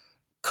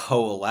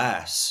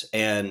coalesce.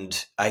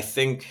 And I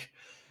think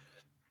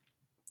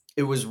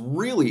it was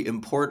really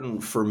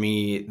important for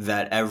me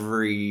that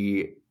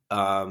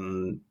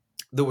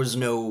there was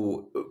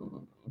no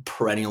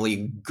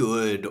perennially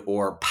good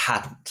or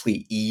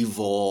patently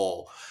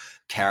evil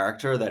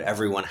character, that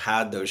everyone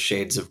had those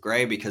shades of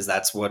gray, because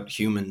that's what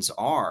humans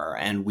are.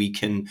 And we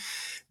can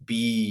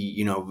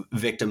be,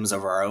 victims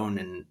of our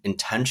own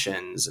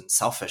intentions and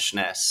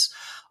selfishness.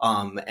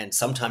 And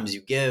sometimes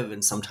you give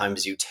and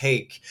sometimes you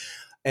take.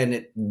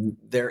 And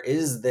there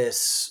is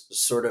this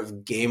sort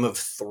of Game of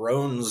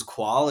Thrones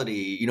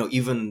quality,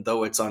 even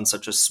though it's on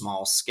such a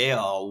small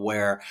scale,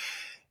 where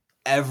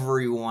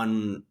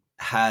everyone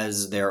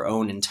has their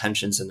own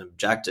intentions and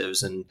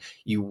objectives, and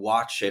you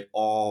watch it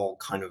all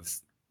kind of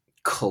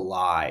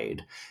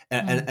collide.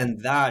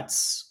 And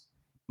that's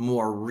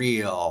more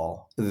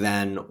real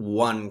than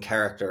one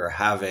character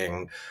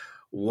having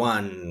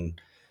one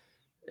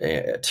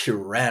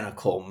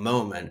tyrannical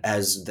moment,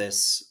 as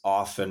this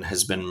often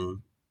has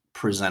been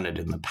presented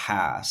in the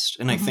past.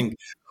 And I think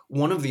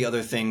one of the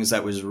other things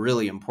that was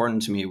really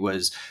important to me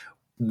was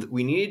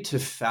we need to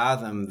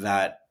fathom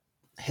that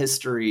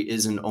history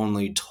isn't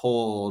only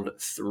told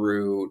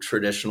through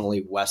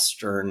traditionally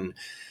Western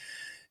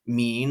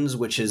means,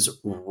 which is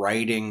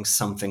writing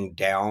something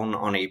down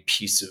on a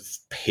piece of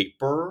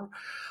paper.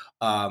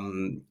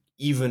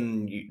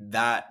 Even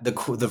that,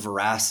 the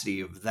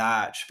veracity of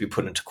that should be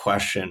put into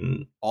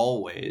question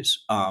always.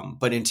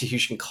 But in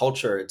Tahitian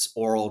culture, it's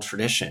oral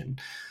tradition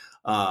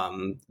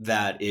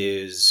that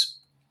is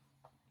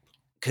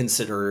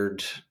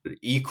considered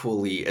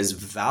equally as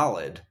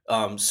valid.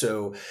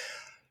 So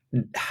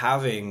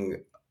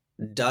having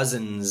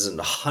dozens and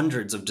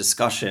hundreds of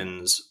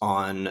discussions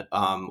on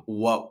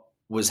what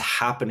was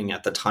happening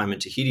at the time in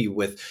Tahiti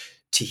with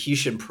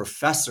Tahitian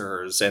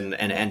professors and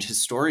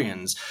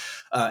historians,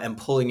 and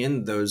pulling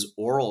in those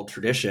oral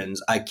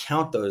traditions, I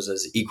count those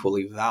as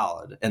equally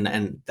valid.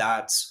 And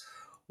that's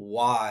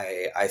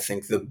why I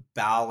think the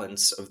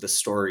balance of the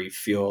story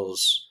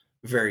feels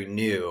very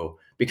new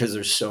because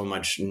there's so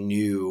much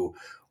new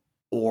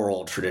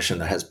oral tradition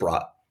that has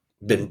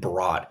been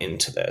brought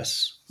into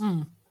this.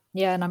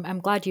 Yeah, and I'm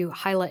glad you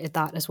highlighted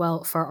that as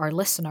well for our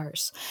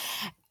listeners.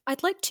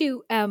 I'd like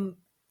to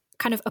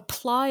kind of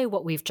apply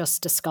what we've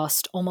just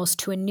discussed almost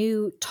to a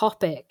new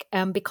topic,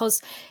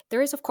 because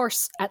there is, of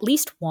course, at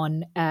least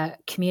one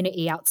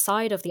community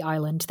outside of the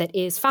island that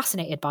is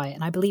fascinated by it,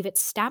 and I believe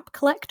it's stamp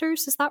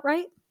collectors. Is that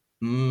right?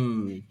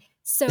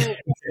 So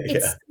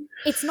Yeah.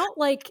 it's not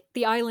like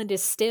the island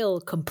is still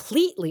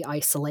completely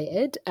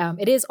isolated.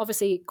 It is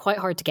obviously quite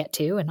hard to get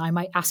to, and I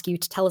might ask you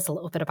to tell us a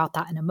little bit about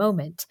that in a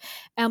moment.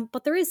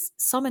 But there is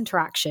some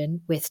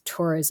interaction with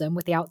tourism,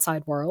 with the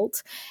outside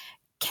world.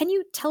 Can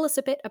you tell us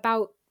a bit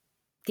about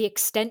the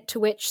extent to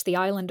which the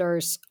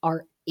islanders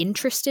are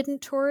interested in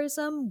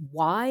tourism?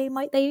 Why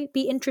might they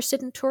be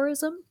interested in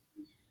tourism?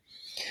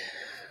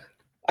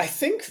 I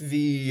think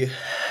the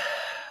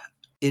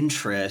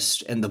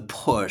interest and the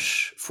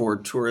push for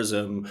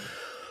tourism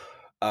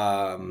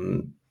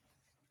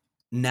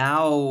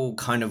now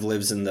kind of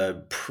lives in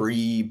the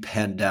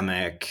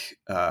pre-pandemic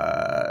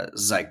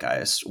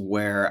zeitgeist,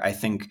 where I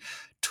think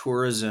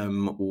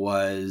tourism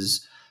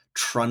was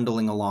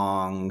trundling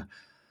along,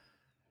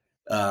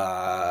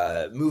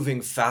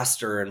 moving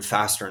faster and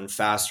faster and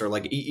faster.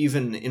 Like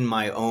even in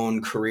my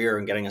own career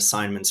and getting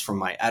assignments from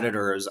my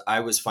editors, I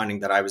was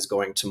finding that I was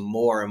going to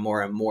more and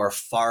more and more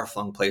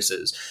far-flung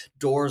places.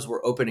 Doors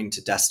were opening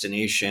to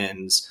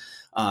destinations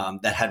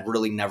that had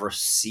really never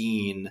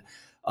seen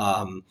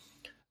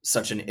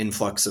such an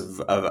influx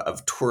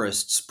of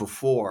tourists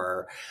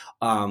before.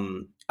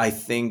 I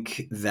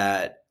think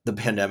that the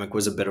pandemic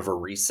was a bit of a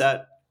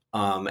reset.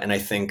 And I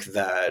think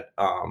that,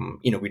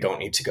 we don't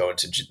need to go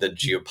into the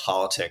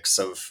geopolitics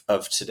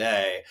of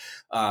today.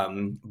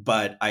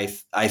 But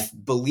I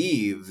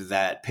believe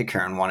that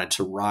Pitcairn wanted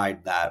to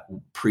ride that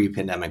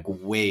pre-pandemic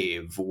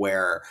wave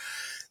where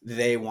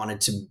they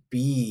wanted to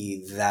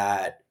be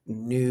that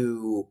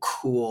new,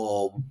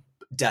 cool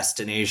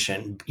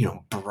destination,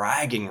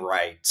 bragging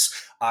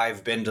rights.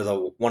 I've been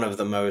to one of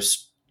the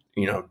most,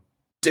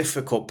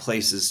 difficult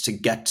places to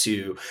get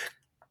to.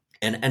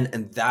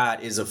 And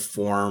that is a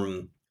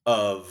form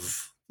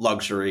of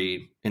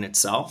luxury in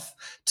itself,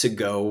 to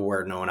go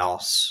where no one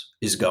else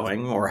is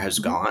going or has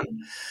gone.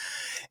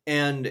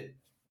 And,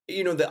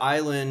 the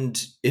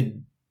island, it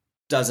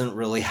doesn't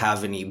really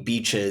have any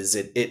beaches.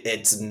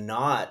 It's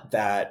not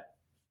that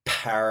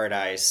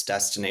paradise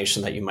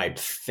destination that you might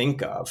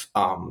think of.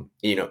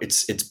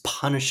 It's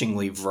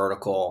punishingly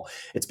vertical.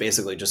 It's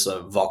basically just a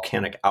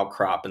volcanic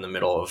outcrop in the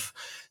middle of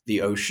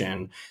the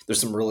ocean.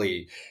 There's some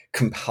really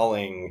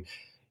compelling,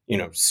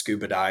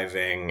 scuba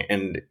diving,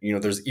 and,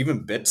 there's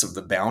even bits of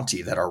the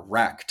Bounty that are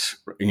wrecked,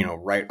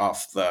 right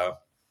off the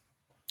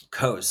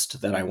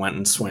coast that I went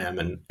and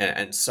swam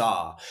and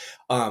saw.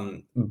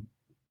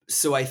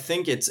 So I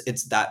think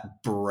it's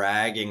that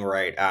bragging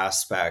right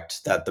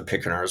aspect that the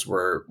Pitcairners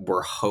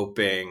were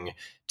hoping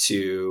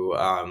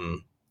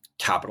to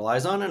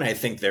capitalize on, and I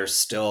think they're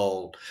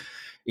still,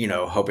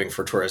 hoping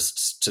for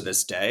tourists to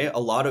this day. A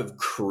lot of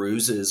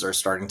cruises are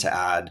starting to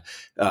add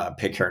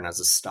Pitcairn as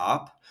a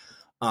stop.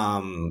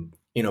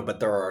 But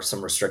there are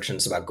some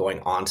restrictions about going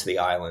onto the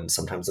island.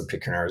 Sometimes the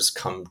Pitcairners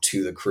come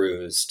to the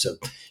cruise to,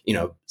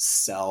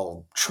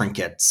 sell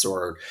trinkets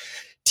or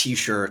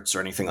T-shirts or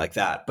anything like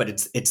that. But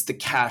it's the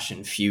cash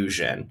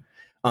infusion.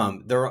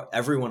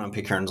 Everyone on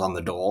Pitcairn's on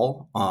the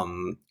dole.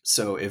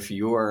 So if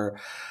you're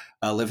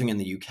living in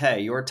the UK,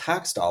 your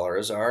tax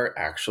dollars are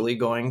actually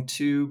going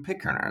to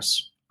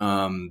Pitcairners.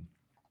 And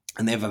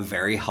they have a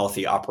very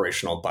healthy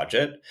operational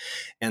budget,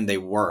 and they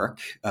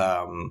work.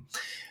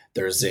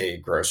 There's a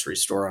grocery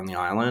store on the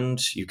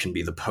island. You can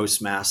be the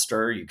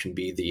postmaster. You can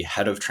be the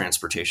head of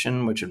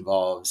transportation, which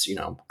involves,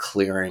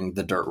 clearing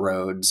the dirt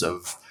roads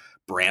of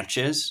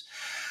branches.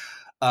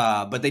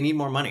 But they need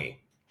more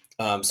money.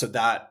 So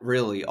that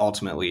really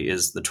ultimately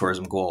is the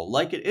tourism goal,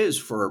 like it is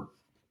for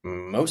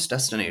most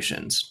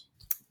destinations.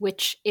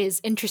 Which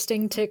is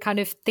interesting to kind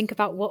of think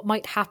about what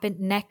might happen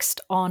next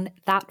on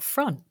that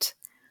front.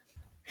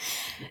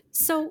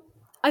 So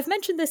I've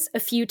mentioned this a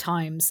few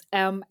times,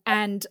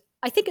 and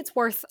I think it's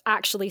worth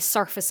actually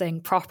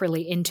surfacing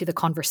properly into the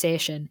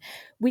conversation.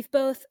 We've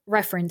both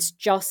referenced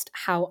just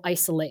how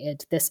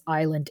isolated this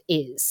island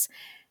is.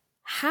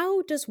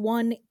 How does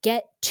one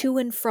get to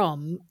and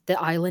from the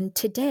island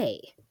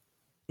today?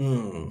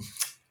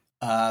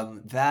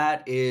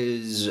 That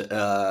is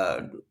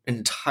an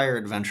entire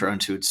adventure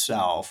unto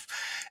itself.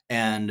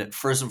 And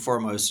first and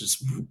foremost,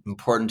 it's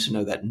important to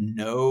know that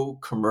no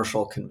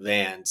commercial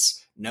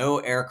conveyance, no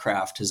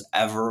aircraft has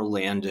ever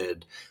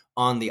landed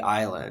on the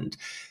island,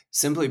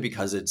 simply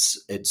because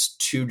it's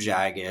too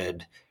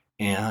jagged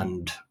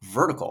and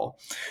vertical.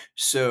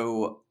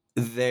 So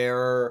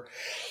there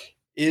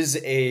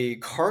is a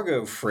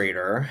cargo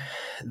freighter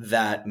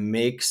that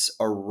makes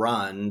a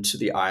run to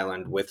the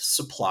island with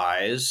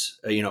supplies,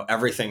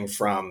 everything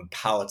from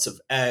pallets of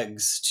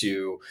eggs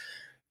to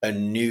a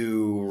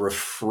new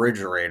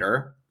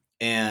refrigerator.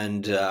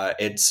 And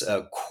it's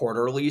a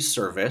quarterly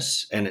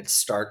service, and it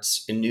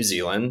starts in New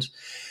Zealand.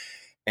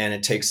 and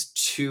it takes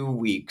 2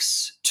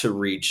 weeks to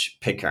reach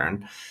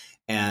Pitcairn.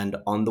 And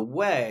on the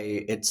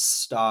way, it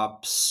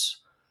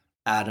stops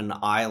at an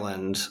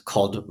island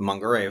called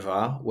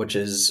Mangareva, which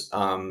is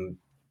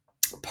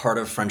part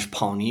of French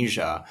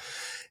Polynesia,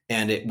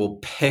 and it will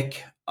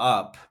pick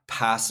up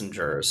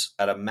passengers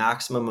at a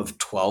maximum of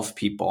 12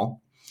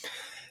 people,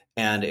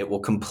 and it will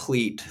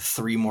complete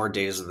 3 more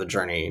days of the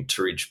journey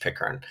to reach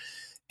Pitcairn.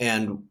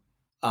 And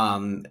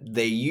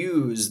they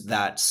use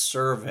that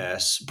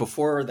service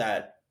before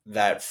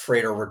that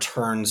freighter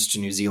returns to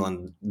New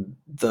Zealand.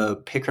 The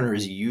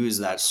Pitcairners use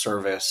that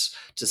service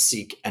to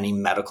seek any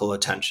medical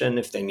attention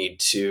if they need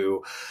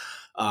to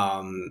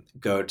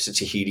go to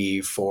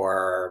Tahiti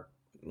for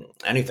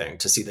anything,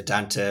 to see the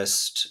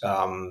dentist.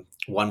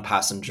 One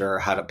passenger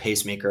had a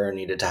pacemaker and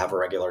needed to have a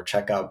regular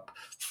checkup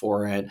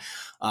for it.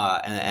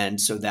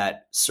 And so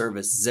that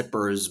service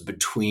zippers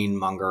between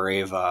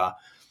Mangareva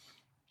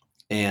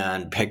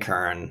and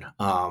Pitcairn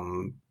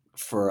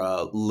for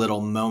a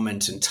little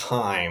moment in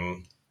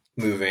time,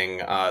 moving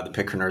the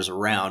Pitcairners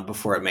around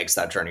before it makes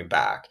that journey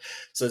back.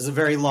 So it's a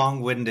very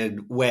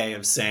long-winded way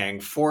of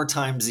saying 4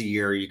 times a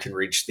year you can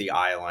reach the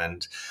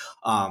island.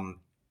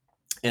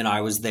 And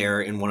I was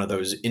there in one of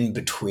those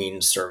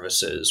in-between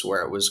services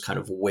where it was kind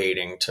of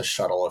waiting to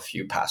shuttle a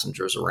few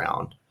passengers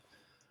around.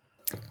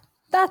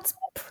 That's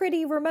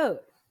pretty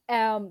remote.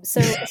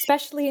 So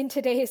especially in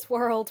today's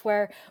world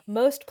where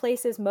most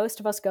places most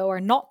of us go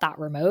are not that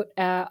remote,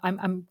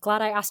 I'm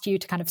glad I asked you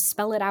to kind of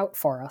spell it out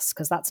for us,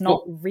 because that's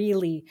not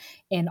really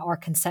in our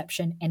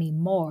conception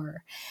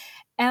anymore.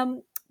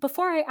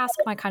 Before I ask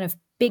my kind of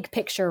big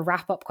picture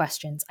wrap-up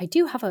questions, I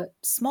do have a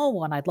small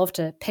one I'd love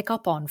to pick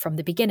up on from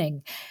the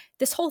beginning.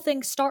 This whole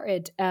thing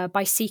started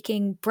by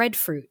seeking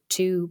breadfruit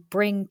to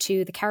bring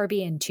to the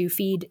Caribbean to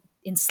feed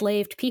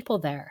enslaved people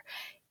there.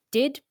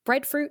 Did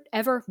breadfruit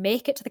ever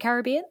make it to the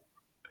Caribbean?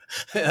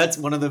 That's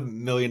one of the $1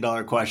 million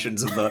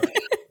questions of the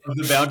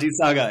Bounty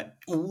Saga.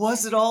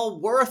 Was it all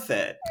worth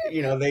it?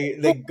 You know, they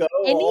go.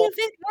 Any of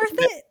it worth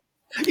it?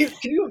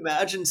 Can you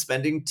imagine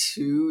spending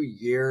 2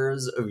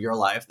 years of your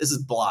life? This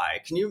is Bly.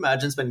 Can you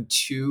imagine spending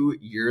 2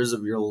 years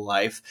of your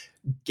life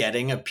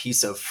getting a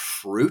piece of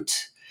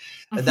fruit?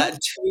 Mm-hmm. That,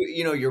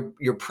 you know,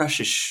 your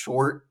precious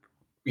short,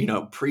 you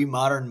know,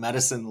 pre-modern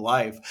medicine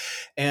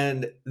life.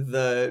 And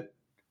the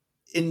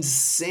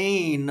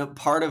insane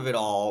part of it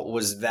all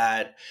was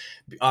that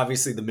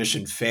obviously the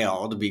mission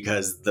failed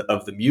because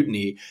of the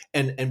mutiny,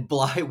 and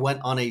Bly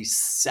went on a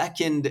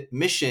second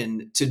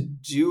mission to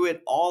do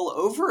it all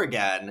over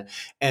again,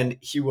 and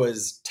he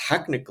was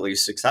technically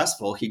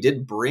successful. He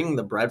did bring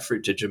the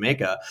breadfruit to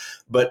Jamaica,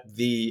 but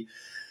the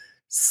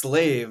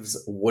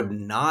slaves would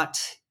not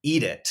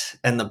eat it,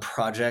 and the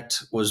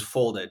project was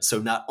folded. So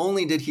not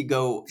only did he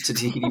go to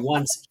Tahiti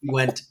once, he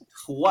went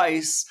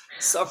twice,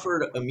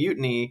 suffered a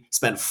mutiny,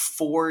 spent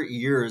 4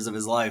 years of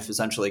his life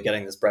essentially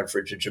getting this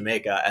breadfruit to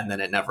Jamaica, and then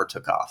it never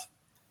took off.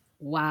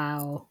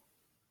 Wow.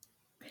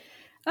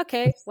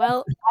 Okay,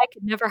 well, I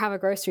could never have a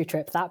grocery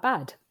trip that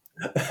bad.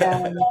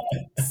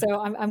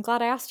 So I'm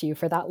glad I asked you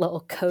for that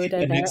little coda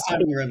there. Next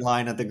time you're in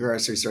line at the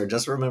grocery store,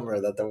 just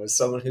remember that there was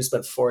someone who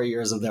spent 4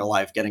 years of their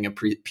life getting a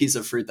piece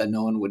of fruit that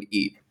no one would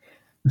eat.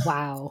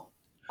 Wow.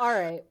 All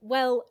right.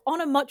 Well,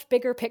 on a much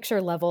bigger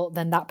picture level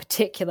than that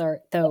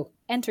particular, though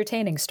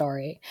entertaining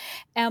story,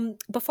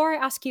 before I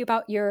ask you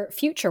about your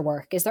future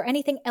work, is there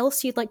anything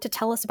else you'd like to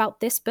tell us about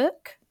this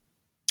book?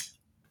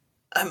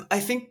 I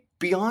think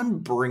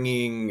beyond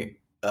bringing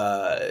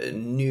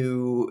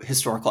new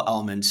historical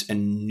elements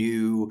and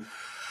new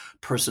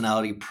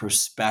personality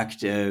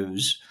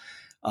perspectives,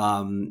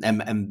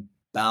 and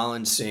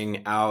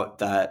balancing out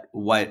that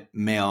white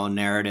male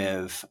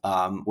narrative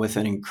with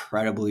an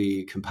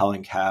incredibly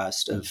compelling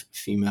cast of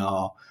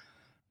female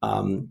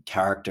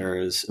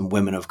characters and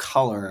women of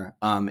color,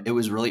 it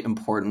was really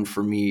important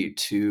for me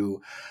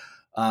to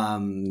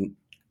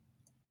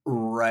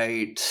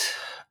write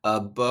a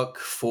book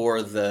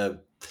for the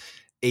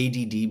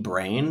ADD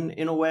brain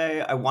in a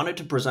way. I wanted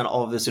to present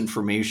all of this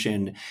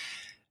information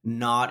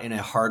not in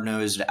a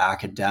hard-nosed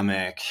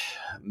academic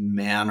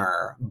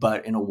manner,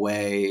 but in a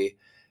way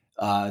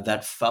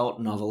that felt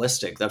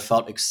novelistic, that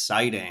felt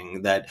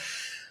exciting, that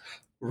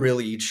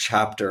really each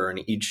chapter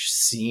and each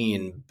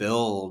scene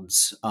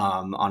builds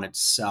on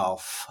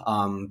itself.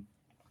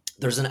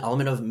 There's an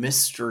element of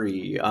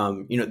mystery.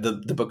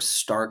 The book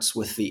starts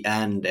with the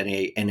end and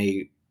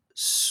a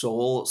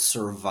sole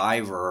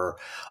survivor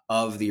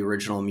of the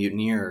original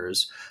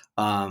mutineers.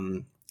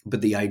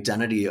 But the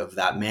identity of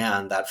that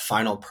man, that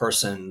final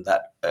person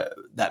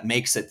that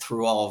makes it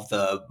through all of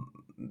the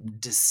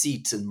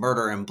deceit and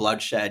murder and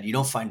bloodshed, you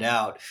don't find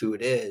out who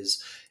it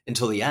is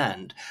until the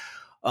end.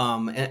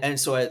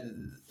 So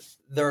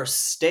there are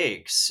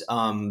stakes.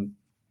 I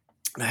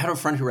had a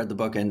friend who read the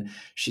book and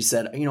she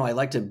said, I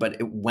liked it, but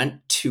it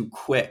went too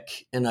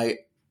quick. And I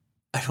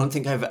don't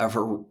think I've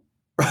ever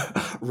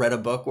read a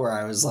book where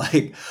I was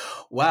like,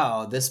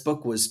 wow, this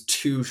book was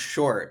too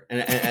short.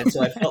 And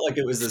so I felt like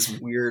it was this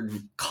weird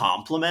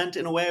compliment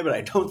in a way, but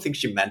I don't think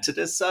she meant it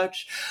as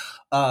such.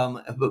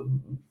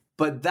 But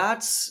but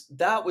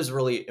that was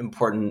really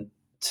important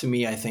to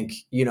me. I think,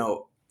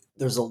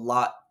 there's a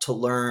lot to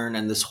learn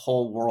and this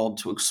whole world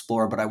to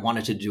explore, but I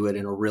wanted to do it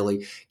in a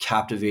really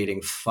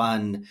captivating,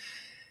 fun,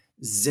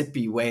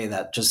 zippy way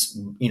that just,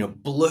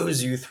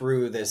 blows you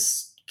through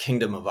this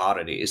kingdom of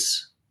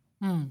oddities.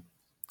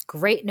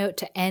 Great note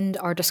to end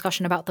our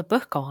discussion about the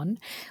book on,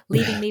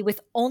 leaving me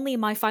with only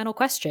my final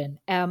question.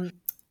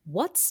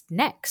 What's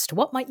next?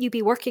 What might you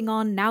be working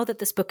on now that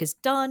this book is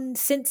done?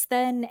 Since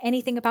then,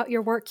 anything about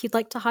your work you'd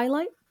like to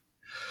highlight?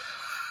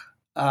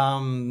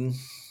 I'm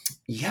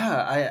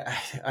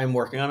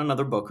working on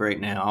another book right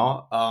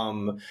now.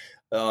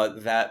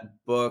 That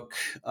book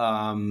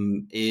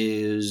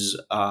is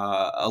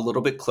a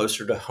little bit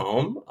closer to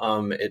home.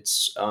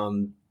 It's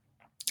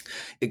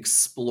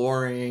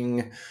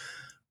exploring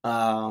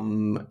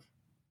some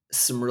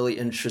really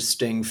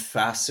interesting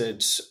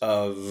facets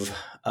of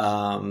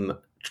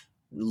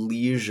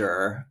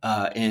leisure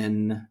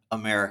in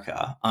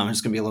America.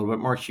 It's going to be a little bit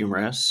more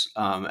humorous.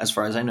 As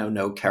far as I know,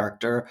 no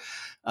character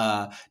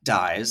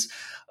dies,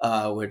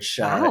 which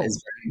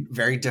is very,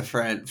 very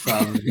different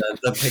from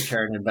the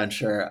Pitcairn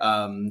adventure.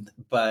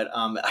 But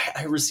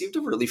I received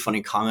a really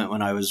funny comment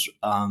when I was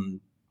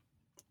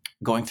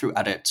going through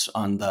edits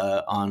on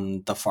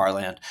the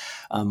Farland.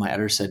 My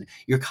editor said,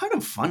 "You're kind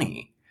of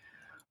funny,"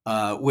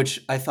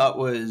 which I thought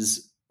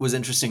was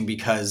interesting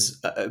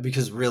because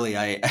really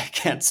I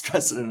can't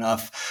stress it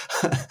enough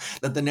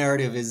that the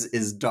narrative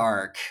is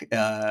dark.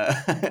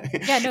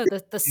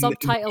 The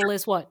subtitle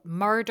is what?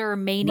 Murder,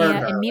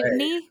 Mania, and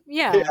Mutiny? Right?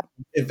 Yeah.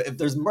 If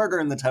there's murder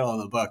in the title of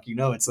the book,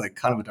 it's like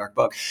kind of a dark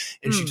book.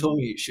 And she told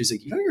me, she was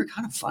like, you're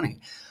kind of funny.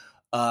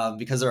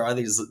 Because there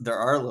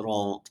are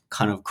little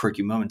kind of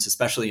quirky moments,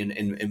 especially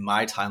in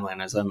my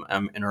timeline as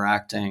I'm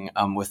interacting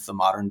with the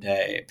modern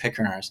day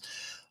Pitcairners.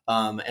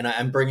 And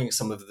I'm bringing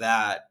some of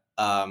that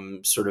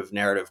sort of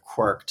narrative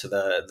quirk to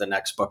the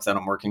next book that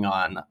I'm working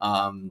on.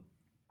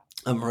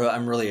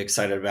 I'm really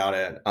excited about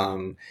it.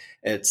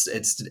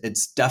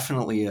 It's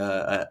definitely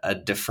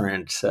a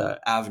different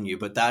avenue,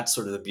 but that's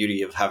sort of the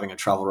beauty of having a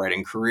travel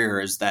writing career,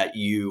 is that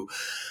you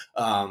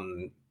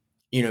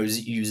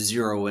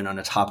zero in on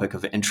a topic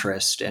of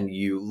interest and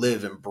you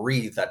live and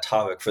breathe that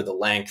topic for the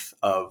length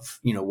of,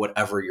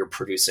 whatever you're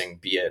producing,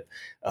 be it,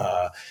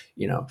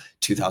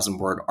 2,000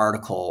 word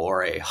article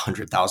or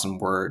 100,000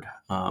 word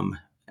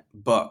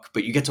book,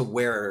 but you get to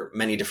wear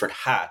many different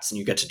hats and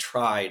you get to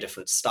try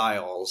different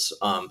styles.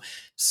 There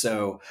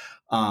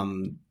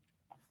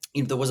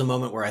was a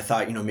moment where I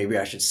thought, maybe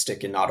I should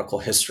stick in nautical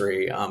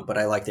history. But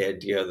I like the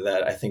idea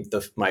that I think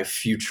my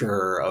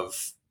future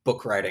of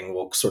book writing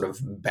will sort of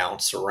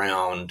bounce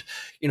around,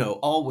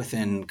 all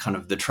within kind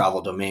of the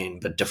travel domain,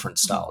 but different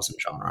styles and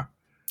genre.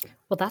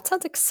 Well, that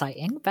sounds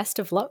exciting. Best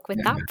of luck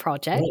with that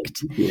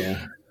project.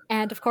 Yeah.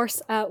 And of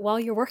course, while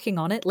you're working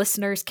on it,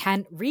 listeners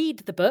can read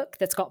the book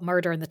that's got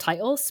murder in the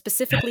title.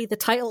 Specifically, the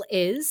title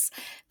is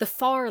The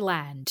Far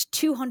Land,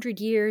 200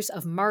 Years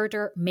of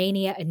Murder,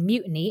 Mania, and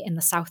Mutiny in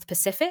the South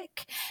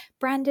Pacific.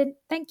 Brandon,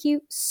 thank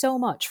you so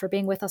much for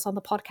being with us on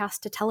the podcast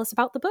to tell us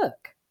about the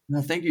book.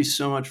 No, thank you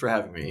so much for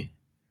having me.